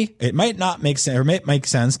might not make sense, or may make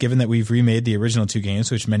sense given that we've remade the original two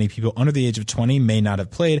games, which many people under the age of 20 may not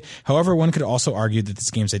have played. However, one could also argue that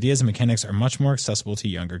this game's ideas and mechanics are much more accessible to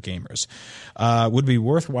younger gamers. Would be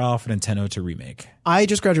worthwhile for Nintendo to remake." I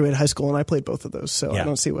just graduated high school and I played both of those, so I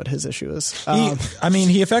don't see what his issue is.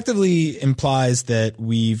 He effectively implies that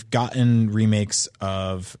we've gotten remakes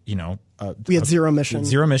of, we had Zero Mission.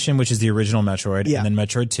 Zero Mission, which is the original Metroid, and then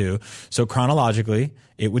Metroid 2. So chronologically,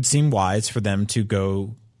 it would seem wise for them to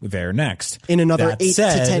go there next. In another That 8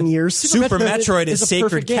 said, to 10 years. Super Metroid is a sacred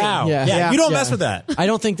perfect game. cow. Yeah. You don't mess with that. I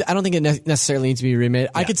don't think it necessarily needs to be remade.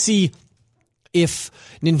 I could see if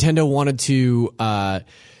Nintendo wanted to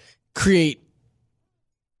create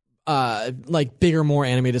like bigger, more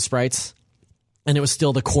animated sprites, and it was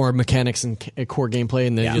still the core mechanics and core gameplay,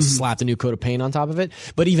 and then you just slapped a new coat of paint on top of it.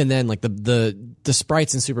 But even then, like the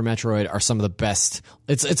sprites in Super Metroid are some of the best.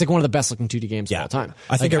 It's like one of the best looking 2D games of all time.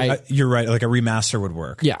 I think you're right. Like a remaster would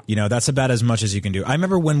work. Yeah, that's about as much as you can do. I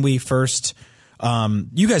remember when we first.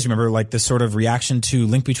 You guys remember like this sort of reaction to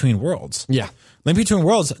Link Between Worlds? Yeah. Link Between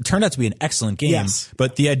Worlds turned out to be an excellent game,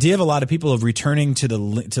 but the idea of a lot of people of returning to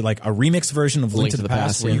like a remixed version of Link to the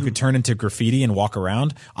Past where you could turn into graffiti and walk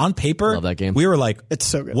around on paper. Love that game. We were like, it's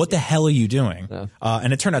so good. What the hell are you doing?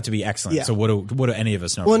 And it turned out to be excellent. Yeah. So what do any of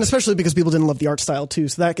us know? Well, and especially because people didn't love the art style too,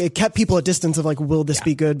 so that it kept people at distance of like, will this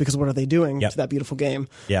be good? Because what are they doing to that beautiful game?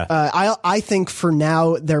 Yeah. I think for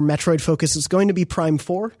now their Metroid focus is going to be Prime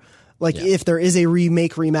 4. Like if there is a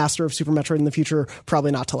remaster of Super Metroid in the future, probably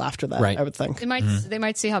not till after that. Right. I would think They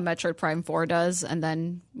might see how Metroid Prime 4 does, and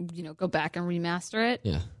then go back and remaster it.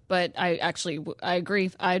 Yeah. But I agree.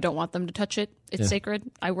 I don't want them to touch it. It's sacred.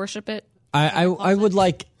 I worship it. I would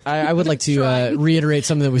like to reiterate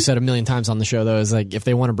something that we said a million times on the show, though, is like if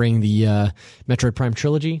they want to bring the Metroid Prime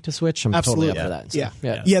trilogy to Switch, I'm totally up for that. So,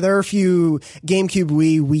 yeah. There are a few GameCube,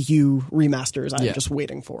 Wii U remasters I'm just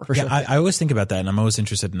waiting for. Sure. I always think about that, and I'm always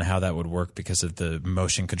interested in how that would work because of the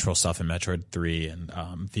motion control stuff in Metroid 3 and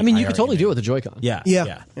the you could totally do it with the Joy-Con. Yeah.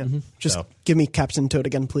 Mm-hmm. Just give me Captain Toad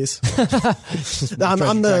again, please.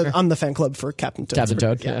 I'm the fan club for Captain Toad. Captain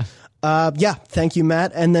Toad, yeah. Thank you,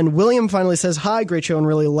 Matt. And then William finally says, hi, great show and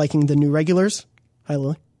really liking the new regulars. Hi,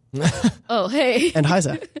 Lily. Oh, hey. And hi,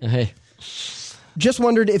 Zach. Hey. Just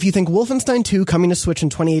wondered if you think Wolfenstein 2 coming to Switch in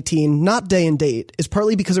 2018, not day and date, is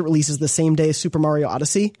partly because it releases the same day as Super Mario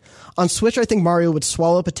Odyssey. On Switch, I think Mario would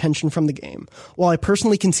swallow up attention from the game, while I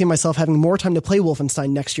personally can see myself having more time to play Wolfenstein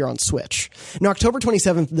next year on Switch. Now, October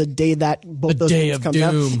 27th, the day that both those games come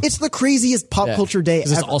out, it's the craziest pop culture day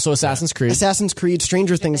ever. It's also Assassin's Creed. Assassin's Creed,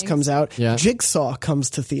 Stranger Things comes out, Yeah. Jigsaw comes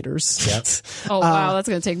to theaters. Yep. Oh, wow. That's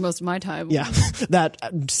going to take most of my time. Yeah, that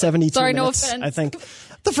 72 Sorry, no minutes, offense. I think.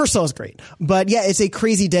 The first Saw is great. But yeah, it's a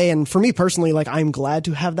crazy day. And for me personally, like, I'm glad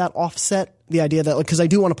to have that offset. The idea that, because I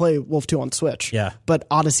do want to play Wolf 2 on Switch. Yeah. But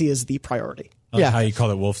Odyssey is the priority. How you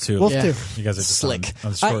call it Wolf 2. Wolf 2. You guys are just Slick.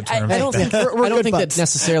 on short term. I don't think, We're I don't good think that buds.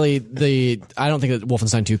 necessarily I don't think that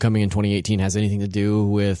Wolfenstein 2 coming in 2018 has anything to do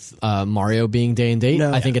with Mario being day and date.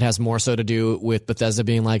 No. I think it has more so to do with Bethesda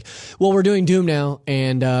being like, well, we're doing Doom now,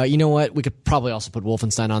 and you know what? We could probably also put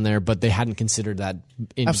Wolfenstein on there, but they hadn't considered that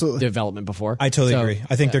in development before. I totally agree.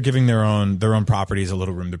 I think they're giving their own properties a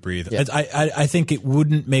little room to breathe. Yeah. I think it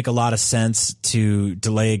wouldn't make a lot of sense to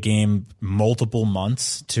delay a game multiple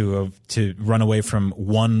months to run away from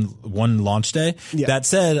one launch day. Yeah. That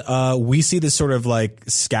said, we see this sort of like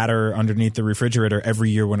scatter underneath the refrigerator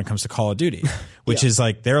every year when it comes to Call of Duty, which is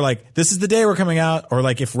like, they're like, this is the day we're coming out. Or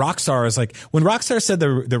like if Rockstar is like, when Rockstar said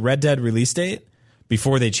the Red Dead release date,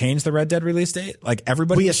 before they changed the Red Dead release date, like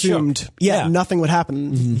everybody was assumed, shook. nothing would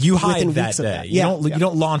happen. You hide within that weeks of day. that. You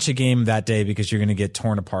don't launch a game that day because you're going to get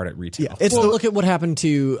torn apart at retail. Yeah. Look at what happened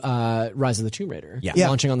to Rise of the Tomb Raider. Yeah.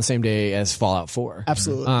 Launching on the same day as Fallout 4.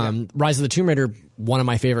 Absolutely. Rise of the Tomb Raider, one of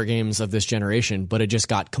my favorite games of this generation, but it just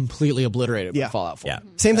got completely obliterated Yeah. with Fallout 4. Yeah.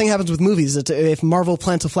 Same thing happens with movies. If Marvel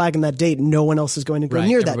plants a flag in that date, no one else is going to go Right.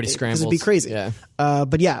 near that Everybody date because scrambles. it'd be crazy. Yeah.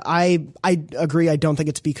 But yeah, I agree. I don't think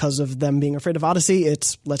it's because of them being afraid of Odyssey.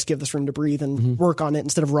 It's let's give this room to breathe and work on it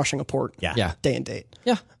instead of rushing a port. Yeah. Day and date.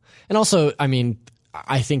 Yeah. And also, I mean,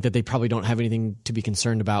 I think that they probably don't have anything to be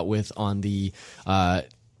concerned about with on the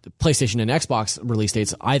PlayStation and Xbox release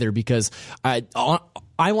dates either, because I want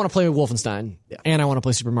to play Wolfenstein and I want to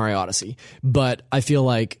play Super Mario Odyssey, but I feel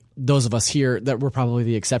like those of us here that we're probably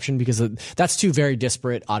the exception because that's two very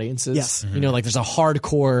disparate audiences. Yes. You know, like there's a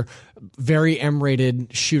hardcore, very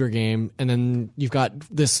M-rated shooter game, and then you've got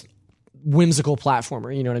this whimsical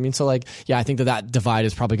platformer, you know what I mean? So like, yeah, I think that divide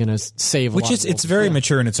is probably going to save a lot of it's very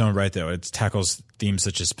mature in its own right, though. It tackles themes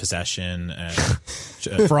such as possession and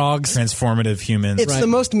frogs, transformative humans. It's the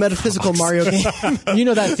most metaphysical Mario game. You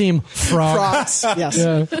know that theme, frogs. Yes.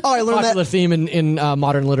 Yeah. Oh, I learned Popular that. thing in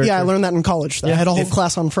modern literature. Yeah, I learned that in college. I had a whole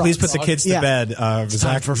class on frogs. Please put the kids to bed.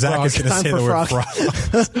 Zach is going to say the word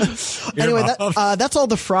frog. Anyway, that's all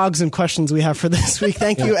the frogs and questions we have for this week.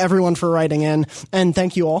 Thank you, everyone, for writing in, and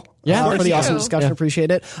thank you all. Yeah, for the awesome you. discussion. Yeah.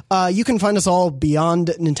 Appreciate it. You can find us all beyond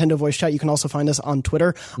Nintendo Voice Chat. You can also find us on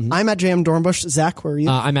Twitter. I'm at JM Dornbush. Zach, where are you?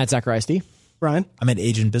 I'm at Zacharias D. Ryan I'm at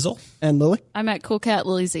Agent Bizzle. and Lily. I'm at Cool Cat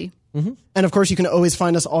Lily Z. And of course, you can always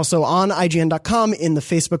find us also on IGN.com in the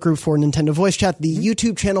Facebook group for Nintendo Voice Chat, the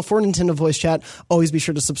YouTube channel for Nintendo Voice Chat. Always be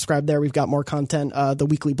sure to subscribe there. We've got more content, the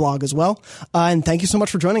weekly blog as well. And thank you so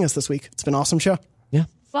much for joining us this week. It's been an awesome show. Yeah.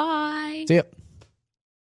 Bye. See ya.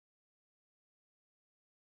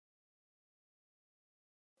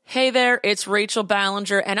 Hey there, it's Rachel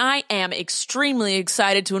Ballinger, and I am extremely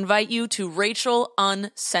excited to invite you to Rachel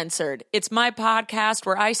Uncensored. It's my podcast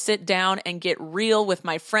where I sit down and get real with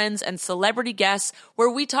my friends and celebrity guests, where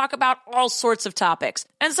we talk about all sorts of topics.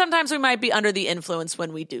 And sometimes we might be under the influence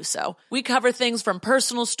when we do so. We cover things from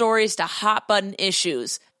personal stories to hot button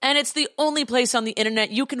issues. And it's the only place on the internet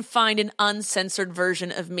you can find an uncensored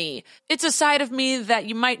version of me. It's a side of me that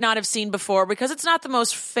you might not have seen before because it's not the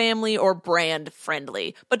most family or brand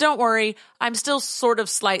friendly. But don't worry, I'm still sort of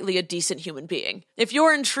slightly a decent human being. If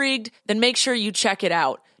you're intrigued, then make sure you check it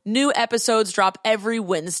out. New episodes drop every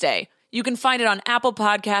Wednesday. You can find it on Apple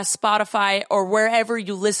Podcasts, Spotify, or wherever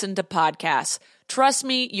you listen to podcasts. Trust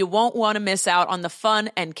me, you won't want to miss out on the fun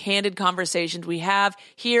and candid conversations we have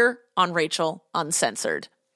here on Rachel Uncensored.